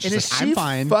right now. And she's is I'm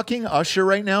fine. Fucking Usher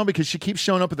right now because she keeps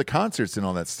showing up at the concerts and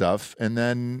all that stuff. And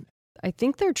then I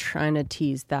think they're trying to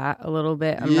tease that a little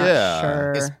bit. I'm not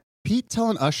sure. Is Pete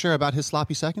telling Usher about his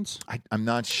sloppy seconds? I'm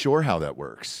not sure how that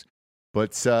works.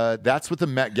 But that's what the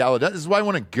Met Gala does. This is why I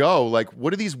want to go.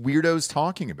 What are these weirdos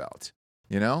talking about?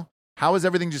 How is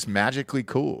everything just magically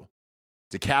cool?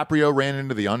 DiCaprio ran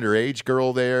into the underage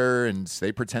girl there, and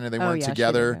they pretended they weren't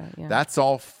together. Yeah. That's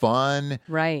all fun.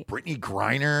 Right. Brittany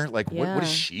Griner, what is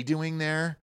she doing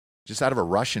there? Just out of a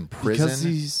Russian prison? Because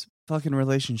these fucking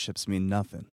relationships mean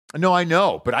nothing. No, I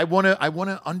know, but I want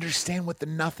to understand what the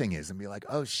nothing is and be like,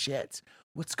 oh shit,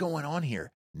 what's going on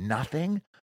here? Nothing?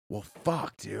 Well,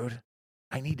 fuck, dude.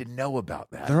 I need to know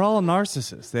about that. They're all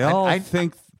narcissists. They all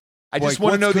think. I just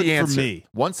want to know the answer. For me.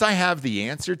 Once I have the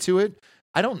answer to it,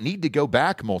 I don't need to go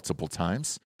back multiple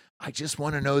times. I just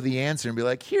want to know the answer and be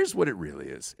like, here's what it really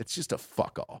is. It's just a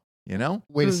fuck all,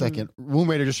 Wait a second. Womb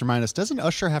Raider just remind us, doesn't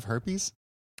Usher have herpes?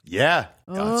 Yeah,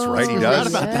 that's right. He does.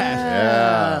 About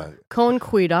that. Yeah. Con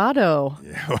cuidado.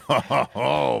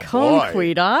 Oh, Con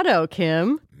cuidado,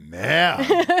 Kim. Man.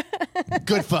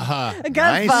 Good for her.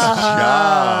 Nice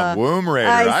job, Womb Raider.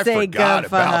 I forgot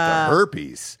about the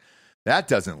herpes. That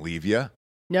doesn't leave you.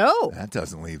 No. That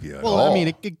doesn't leave you at all. all. I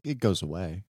mean, it goes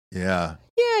away. Yeah.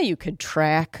 Yeah, you could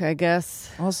track, I guess.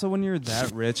 Also, when you're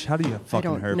that rich, how do you have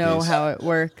fucking herpes? I don't know how it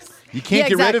works. You can't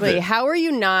get rid of it. How are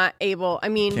you not able? I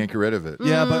mean, can't get rid of it.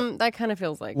 Yeah, but that kind of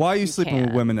feels like. Why are you sleeping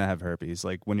with women that have herpes?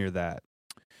 When you're that.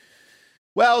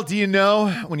 Well, do you know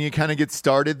when you kind of get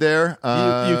started there?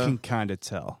 You can kind of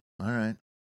tell. All right.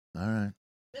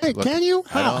 Hey, Look, can you?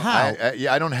 How?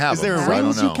 I don't have. Is there them, a so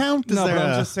rings you count? No, but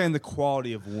I'm just saying the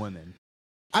quality of women.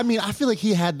 I mean, I feel like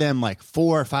he had them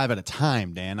 4 or 5 at a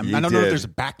time, Dan. I don't know if there's a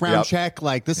background check.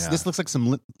 This looks like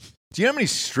some Do you know how many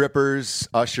strippers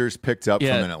Ushers picked up from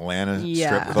an Atlanta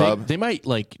strip club? They might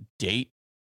like date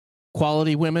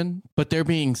quality women, but they're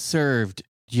being served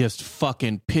just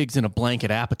fucking pigs in a blanket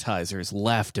appetizers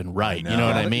left and right. You know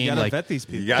what I mean? You gotta like vet these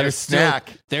people. You gotta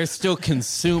snack. They're still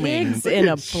consuming pigs in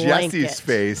a blanket. Jesse's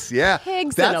face. Yeah.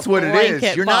 Pigs That's in a what blanket, it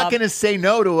is. You're Bob. not going to say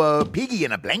no to a piggy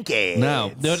in a blanket.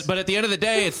 No, but at the end of the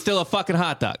day, it's still a fucking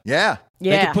hot dog. Yeah. They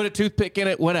Yeah. could put a toothpick in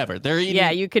it, whatever. They're eating. Yeah,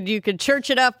 you could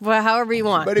church it up however you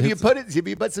want. But if you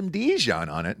put some Dijon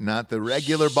on it, not the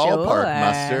regular ballpark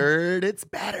mustard, it's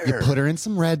better. You put her in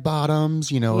some red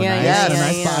bottoms, Yeah, a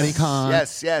nice body con.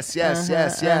 Yes.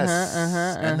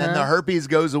 And then the herpes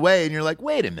goes away, and you're like,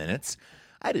 wait a minute.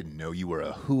 I didn't know you were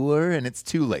a whore, and it's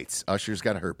too late. Usher's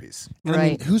got herpes. I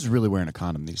mean, who's really wearing a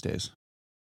condom these days?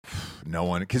 No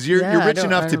one, because you're rich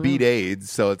enough to beat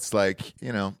AIDS, so it's like,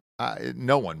 no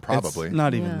one probably. It's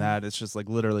not even that. It's just like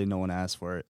literally no one asked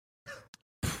for it.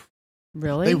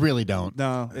 Really? They really don't.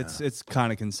 No, it's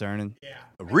kind of concerning. Yeah.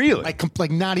 Really?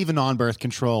 Like not even on birth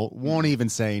control. Won't even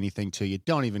say anything to you.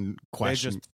 Don't even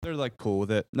question. They're like cool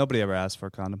with it. Nobody ever asked for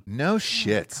a condom. No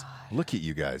shit. God. Look at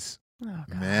you guys. Oh,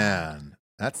 God. Man,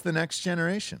 that's the next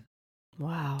generation.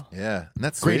 Wow. Yeah, and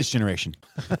that's Greatest generation.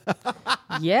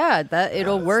 Yeah,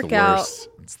 it'll work out.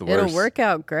 It's the worst. It'll work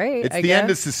out great. It's I the guess.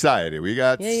 end of society. We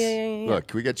got Yeah.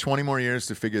 Look, we got 20 more years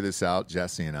to figure this out,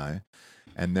 Jesse and I.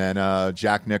 And then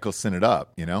Jack Nicholson it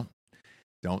up,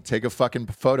 Don't take a fucking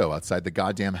photo outside the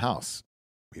goddamn house.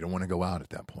 We don't want to go out at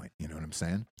that point. You know what I'm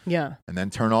saying? Yeah. And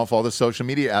then turn off all the social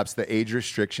media apps. The age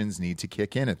restrictions need to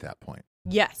kick in at that point.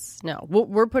 Yes. No.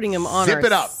 We're putting them on Zip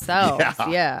it up. ourselves.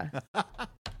 Yeah.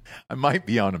 I might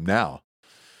be on them now.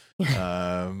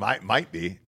 Might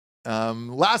be.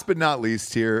 Last but not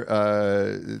least here,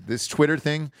 this Twitter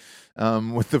thing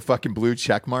with the fucking blue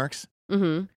check marks.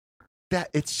 Mm-hmm. That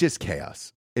it's just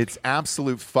chaos. It's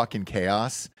absolute fucking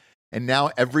chaos. And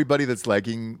now everybody that's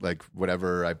liking like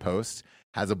whatever I post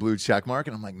has a blue check mark,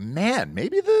 and I'm like, man,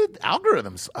 maybe the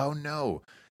algorithms. Oh no,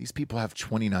 these people have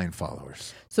 29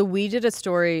 followers. So we did a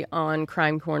story on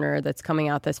Crime Corner that's coming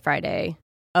out this Friday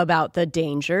about the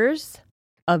dangers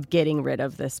of getting rid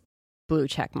of this blue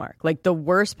check mark. Like the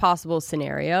worst possible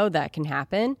scenario that can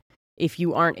happen if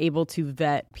you aren't able to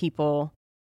vet people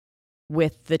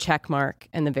with the check mark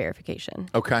and the verification.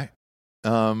 Okay.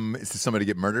 Is this somebody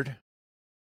get murdered?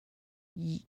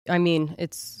 I mean,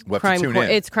 it's We'll have to tune in.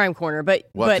 It's Crime Corner, but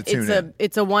We'll have to tune in.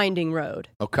 it's a winding road.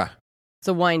 Okay. It's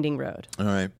a winding road. All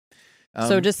right.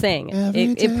 So just saying,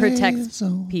 it protects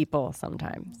people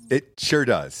sometimes. It sure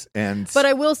does. But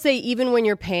I will say, even when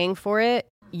you're paying for it,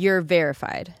 you're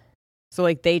verified. So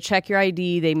like they check your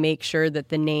ID, they make sure that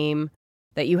the name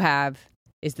that you have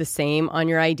is the same on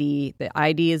your ID, the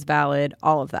ID is valid,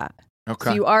 all of that.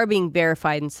 Okay. So you are being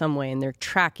verified in some way and they're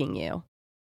tracking you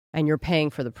and you're paying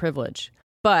for the privilege.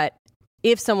 But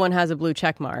if someone has a blue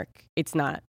check mark, it's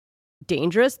not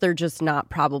dangerous. They're just not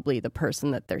probably the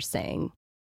person that they're saying.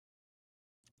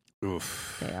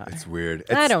 Oof. They are. It's weird.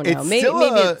 I don't know. Maybe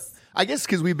it's... I guess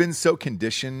because we've been so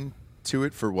conditioned to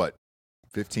it for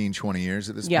 15, 20 years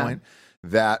at this point,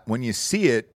 that when you see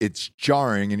it, it's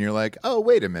jarring and you're like, oh,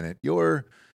 wait a minute. You're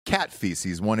cat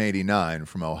feces 189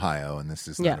 from Ohio, and this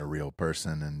is not a real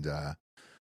person, and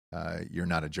you're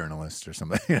not a journalist or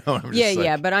something.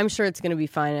 But I'm sure it's going to be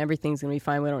fine. Everything's going to be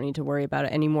fine. We don't need to worry about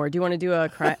it anymore. Do you want to do a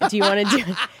crime? Do you want to do?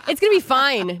 It's going to be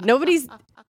fine.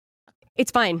 It's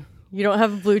fine. You don't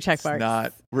have a blue check mark.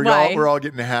 Not. We're all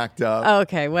getting hacked up. Oh,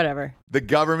 okay, whatever. The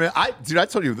government. I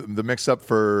told you the mix up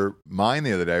for mine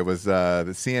the other day was the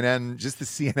CNN, just the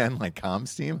CNN like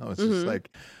comms team. I was just like,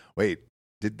 wait,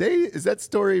 is that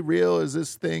story real? Is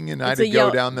this thing? And I had to go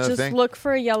down the thing. Just look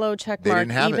for a yellow check mark. They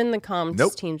didn't have even it. the comms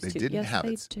Nope, teams they too. didn't have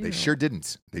it. They sure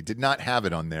didn't. They did not have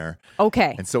it on there.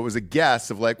 Okay. And so it was a guess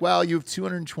of like, well, you have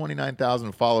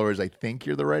 229,000 followers. I think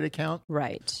you're the right account.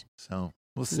 Right. So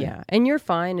we'll see. Yeah, and you're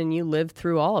fine, and you lived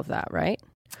through all of that, right?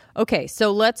 Okay,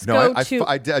 so let's go to.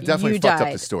 I definitely fucked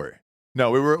up the story.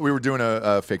 No, we were doing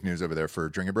a fake news over there for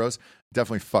Drinking Bros.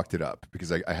 Definitely fucked it up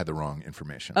because I had the wrong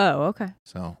information. Oh, okay.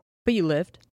 So, but you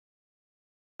lived.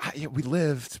 We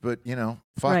lived, but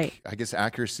fuck. Right. I guess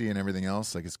accuracy and everything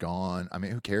else, like it's gone. I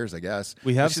mean, who cares? I guess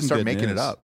we have should some start good making news. it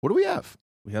up. What do we have?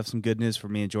 We have some good news for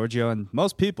me and Giorgio and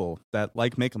most people that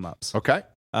like make 'em ups. Okay.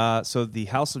 So the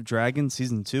House of Dragon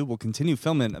Season 2 will continue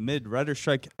filming amid writer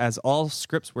strike as all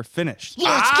scripts were finished.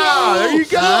 Let's go! There you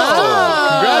go!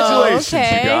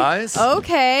 Congratulations, you guys.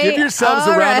 Okay. Give yourselves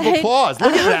a round of applause.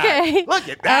 Look at that. Look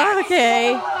at that.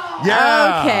 Okay.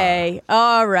 Yeah. Okay.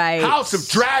 All right. House of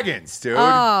Dragons, dude.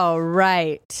 All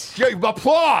right.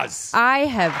 Applause. I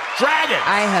have Dragons.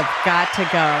 got to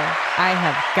go. I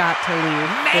have got to leave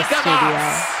the studio.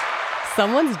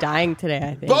 Someone's dying today,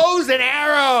 I think. Bows and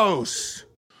arrows.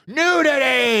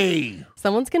 Nudity.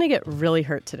 Someone's going to get really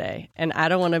hurt today, and I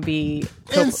don't want to be...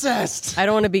 Incest. I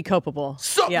don't want to be culpable.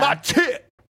 Suck my tit.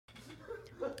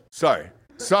 Sorry.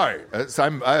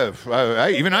 Even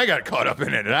I got caught up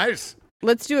in it.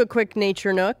 Let's do a quick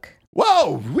nature nook.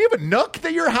 Whoa, we have a nook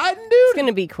that you're hiding, dude? It's going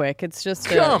to be quick. It's just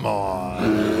Come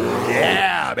on.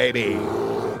 Yeah, baby.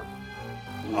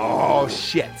 Oh,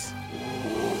 shit.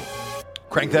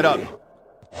 Crank that up.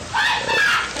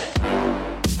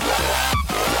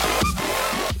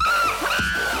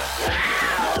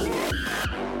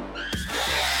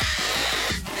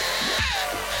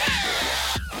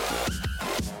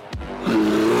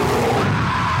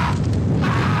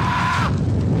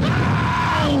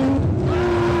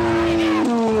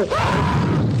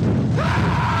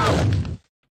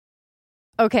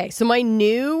 Okay, so my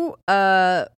new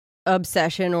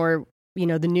obsession, or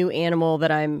the new animal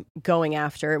that I'm going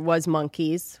after, was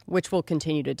monkeys, which we'll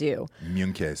continue to do.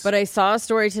 Monkeys. But I saw a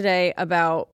story today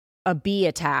about a bee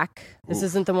attack. This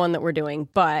isn't the one that we're doing,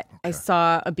 but I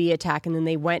saw a bee attack, and then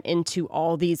they went into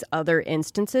all these other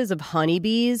instances of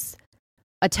honeybees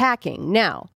attacking.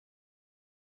 Now,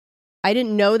 I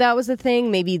didn't know that was a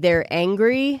thing. Maybe they're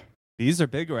angry. Bees are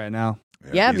big right now.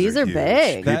 Yeah, bees are huge.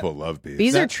 big. People love bees.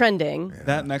 Bees are trending. Yeah.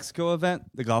 That Mexico event,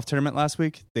 the golf tournament last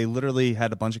week, they literally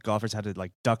had a bunch of golfers had to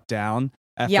like duck down.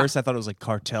 At first, I thought it was like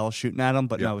cartel shooting at them,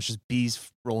 but no, it was just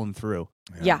bees rolling through.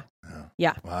 Yeah.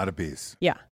 A lot of bees.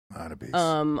 Yeah. A lot of bees.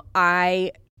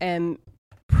 I am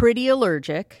pretty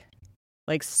allergic,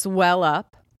 like swell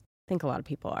up. I think a lot of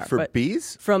people are. For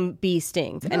bees? From bee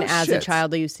stings. No and as a shit.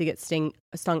 child, I used to get stung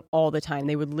all the time.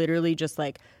 They would literally just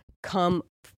like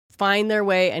find their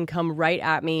way and come right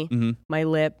at me, my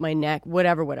lip, my neck,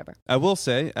 whatever. I will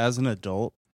say, as an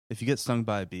adult, if you get stung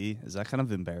by a bee, is that kind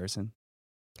of embarrassing?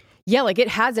 Yeah, like it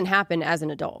hasn't happened as an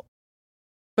adult.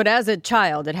 But as a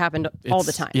child, it happened all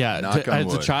the time. Yeah,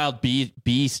 as a child,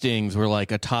 bee stings were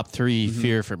like a top 3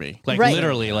 fear for me. Like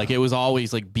literally, like it was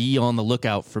always like be on the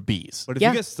lookout for bees. But if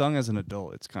you get stung as an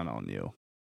adult, it's kind of on you.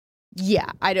 Yeah,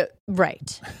 I don't.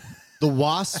 Right. The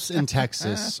wasps in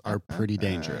Texas are pretty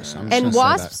dangerous. And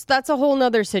wasps, that's a whole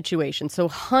nother situation. So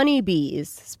honeybees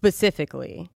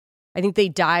specifically, I think they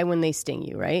die when they sting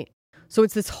you, right? So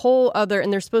it's this whole other,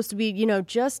 and they're supposed to be,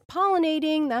 just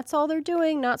pollinating. That's all they're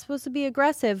doing. Not supposed to be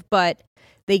aggressive, but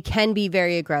they can be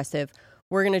very aggressive.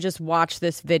 We're going to just watch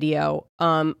this video.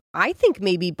 I think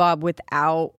maybe, Bob,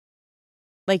 without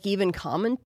like even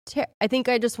commentary, I think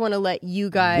I just want to let you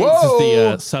guys. This is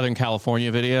the Southern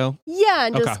California video? Yeah,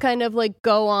 and just kind of like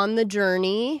go on the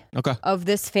journey of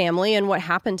this family and what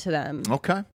happened to them.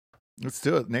 Okay. Let's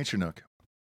do it. Nature Nook.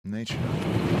 Nature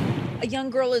Nook. A young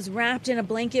girl is wrapped in a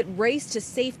blanket, raced to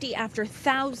safety after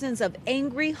thousands of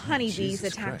angry honeybees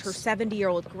attacked her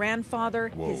 70-year-old grandfather,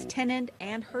 his tenant,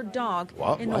 and her dog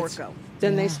in Norco.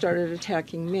 Then they started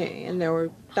attacking me, and there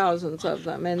were thousands of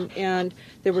them, and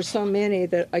there were so many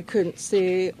that I couldn't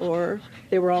see, or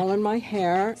they were all in my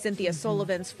hair. Cynthia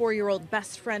Sullivan's 4-year-old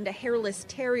best friend, a hairless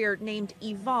terrier named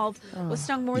Evolve, was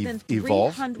stung more than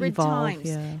 300 times.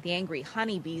 Yeah. The angry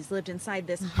honeybees lived inside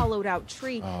this hollowed-out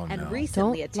tree and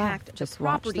recently attacked the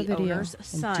property owner's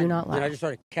son. Do not laugh. And I just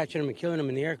started catching them and killing them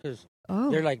in the air because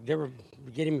they were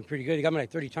getting me pretty good. They got me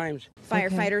like 30 times.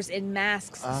 Firefighters in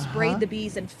masks sprayed the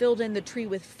bees and filled in the tree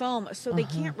with foam so they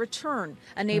can't return.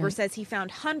 A neighbor says he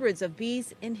found hundreds of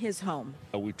bees in his home.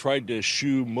 We tried to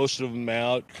shoo most of them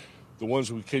out. The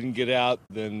ones we couldn't get out,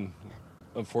 then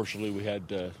unfortunately we had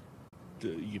to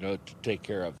take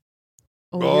care of.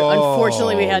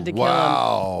 Unfortunately, we had to kill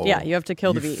them. Yeah, you have to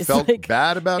kill the bees. Felt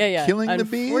bad about killing the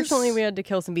bees? Unfortunately, we had to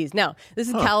kill some bees. Now, this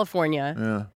is California.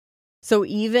 Yeah. So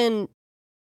even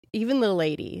the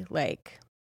lady,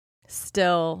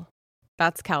 still,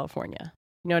 that's California.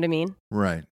 You know what I mean?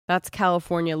 Right. That's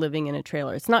California living in a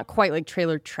trailer. It's not quite like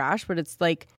trailer trash, but it's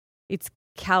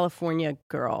California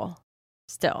girl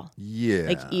still. Yeah.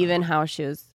 Like even how she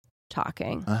was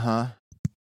talking.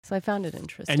 So I found it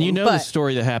interesting. And the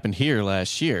story that happened here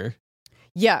last year.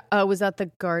 Yeah. Was that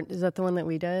the garden? Is that the one that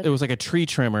we did? It was like a tree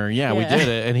trimmer. Yeah, we did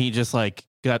it. And he just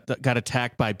got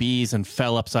attacked by bees and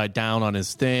fell upside down on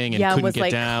his thing and couldn't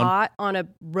get down. Caught on a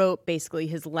rope, basically.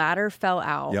 His ladder fell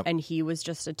out and he was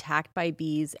just attacked by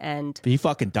bees and he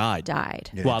fucking died.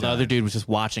 Yeah, while the other dude was just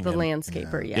watching the him.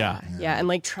 landscaper. Yeah.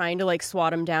 And trying to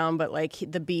swat him down, but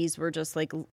the bees were just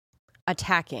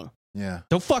attacking. Yeah.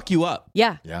 They'll fuck you up.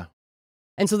 Yeah. Yeah.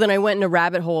 And so then I went in a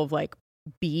rabbit hole of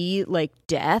bee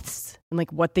deaths and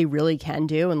what they really can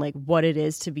do and what it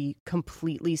is to be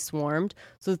completely swarmed.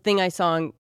 So the thing I saw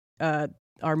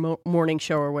our morning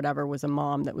show or whatever was a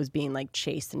mom that was being like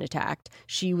chased and attacked.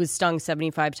 She was stung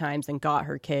 75 times and got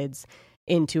her kids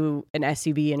into an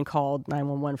SUV and called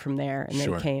 911 from there, and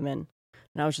they came in.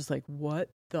 And I was just like, what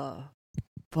the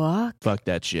fuck? Fuck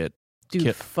that shit.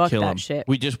 Dude, fuck that shit.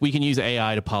 We can use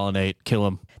AI to pollinate, kill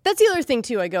them. That's the other thing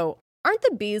too. I go, aren't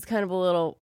the bees kind of a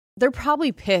little, they're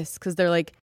probably pissed because they're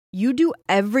like, you do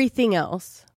everything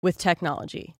else with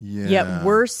technology. Yeah. Yet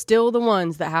we're still the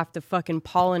ones that have to fucking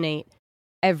pollinate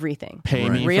everything. Pay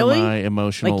me for my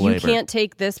emotional labor. You can't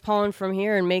take this pollen from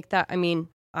here and make that. I mean,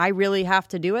 I really have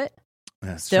to do it.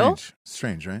 Yeah, still?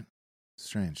 Strange, right?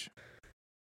 Strange.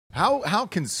 How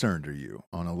concerned are you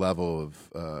on a level of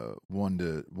 1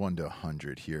 to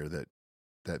 100 here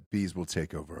that bees will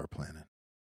take over our planet?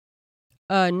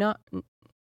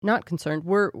 Not concerned.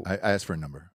 I asked for a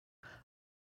number.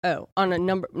 Oh, on a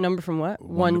number from what?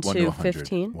 1 to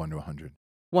 15? 1 to 100.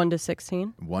 1 to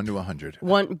 16? 1 to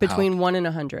 100. Between 1 and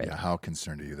 100. Yeah, how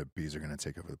concerned are you that bees are going to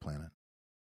take over the planet?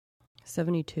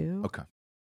 72. Okay.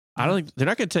 I don't think they're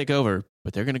not going to take over,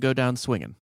 but they're going to go down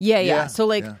swinging. Yeah.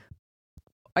 So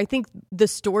I think the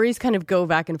stories kind of go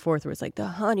back and forth where it's like the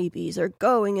honeybees are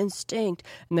going extinct,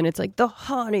 and then it's like the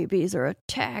honeybees are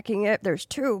attacking it. There's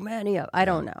too many of. I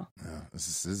don't know. Yeah,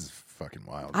 this is fucking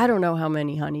wild. I don't know how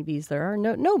many honeybees there are.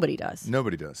 Nobody does.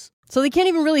 Nobody does. So they can't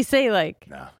even really say like.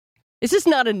 No. It's just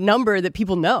not a number that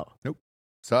people know. Nope.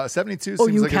 So 72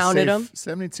 seems you like counted a safe, them?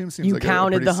 72 seems you like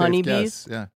counted a the pretty honeybees? safe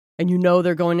guess. Yeah. And you know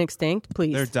they're going extinct?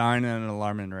 Please. They're dying at an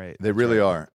alarming rate. They really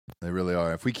are. They really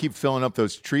are. If we keep filling up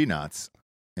those tree knots,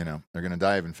 they're going to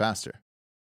die even faster.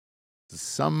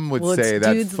 Some would say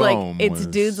that foam it's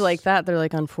dudes like that. They're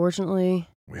like, unfortunately,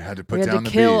 we had to put down the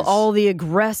kill bees. all the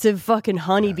aggressive fucking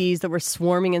honeybees that were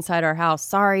swarming inside our house.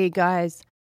 Sorry, guys.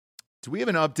 Do we have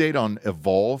an update on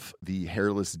Evolve, the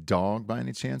hairless dog, by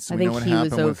any chance? Do I we think know what he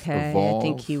happened was okay. With Evolve? I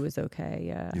think he was okay,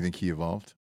 yeah. You think he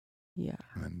evolved? Yeah.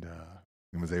 And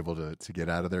was able to get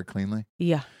out of there cleanly?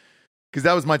 Yeah. Because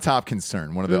that was my top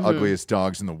concern. One of the ugliest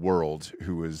dogs in the world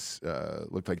who was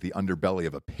looked like the underbelly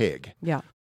of a pig. Yeah.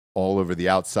 All over the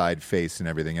outside face and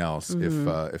everything else.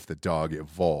 If the dog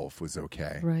Evolve was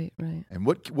okay. Right. And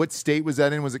what state was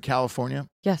that in? Was it California?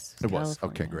 Yes. It was.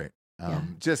 Okay, great.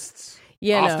 Just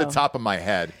Yeah, off the top of my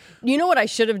head. You know what I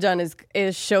should have done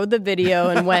is showed the video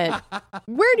and went,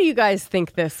 where do you guys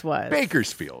think this was?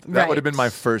 Bakersfield. That would have been my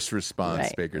first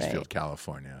response, Bakersfield,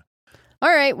 California. All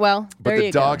right, well, but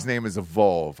the dog's name is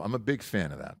Evolve. I'm a big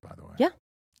fan of that, by the way. Yeah.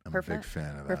 I'm a big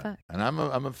fan of that. And I'm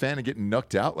a fan of getting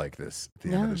nooked out like this at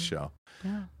the end of the show.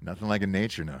 Yeah. Nothing like a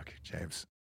nature nook, James.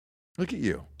 Look at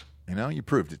you. You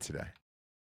proved it today.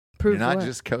 You're not what?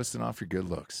 just coasting off your good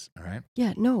looks, all right?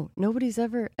 Yeah, no, nobody's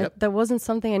ever. That wasn't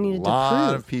something I needed to prove. A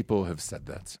lot of people have said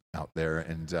that out there,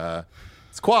 and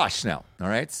it's quashed now. All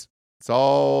right, it's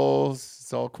all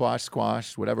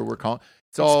squashed, whatever we're calling.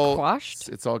 It's all quashed.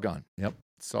 It's all gone. Yep,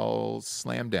 it's all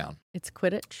slammed down. It's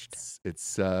quidditched.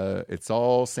 It's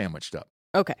all sandwiched up.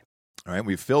 Okay. All right,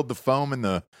 we've filled the foam in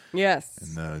the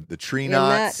tree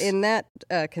knots in that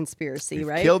conspiracy. We've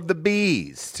right? Killed the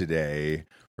bees today.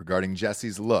 Regarding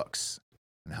Jesse's looks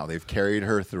and how they've carried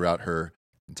her throughout her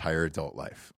entire adult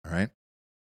life. All right?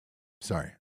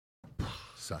 Sorry. Okay?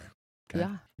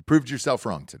 Yeah. You proved yourself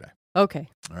wrong today. Okay.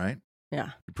 All right?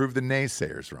 Yeah. You proved the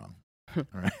naysayers wrong. All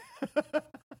right?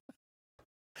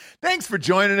 Thanks for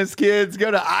joining us, kids. Go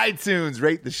to iTunes,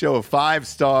 rate the show a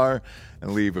 5-star,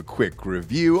 and leave a quick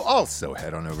review. Also,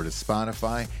 head on over to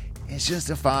Spotify. It's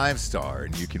just a 5-star,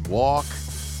 and you can walk the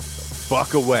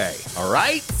fuck away. All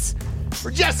right? For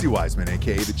Jesse Wiseman,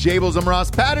 a.k.a. the Jables, I'm Ross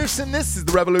Patterson. This is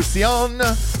the Revolucion.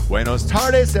 Buenos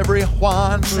tardes,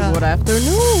 everyone. Good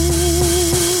afternoon.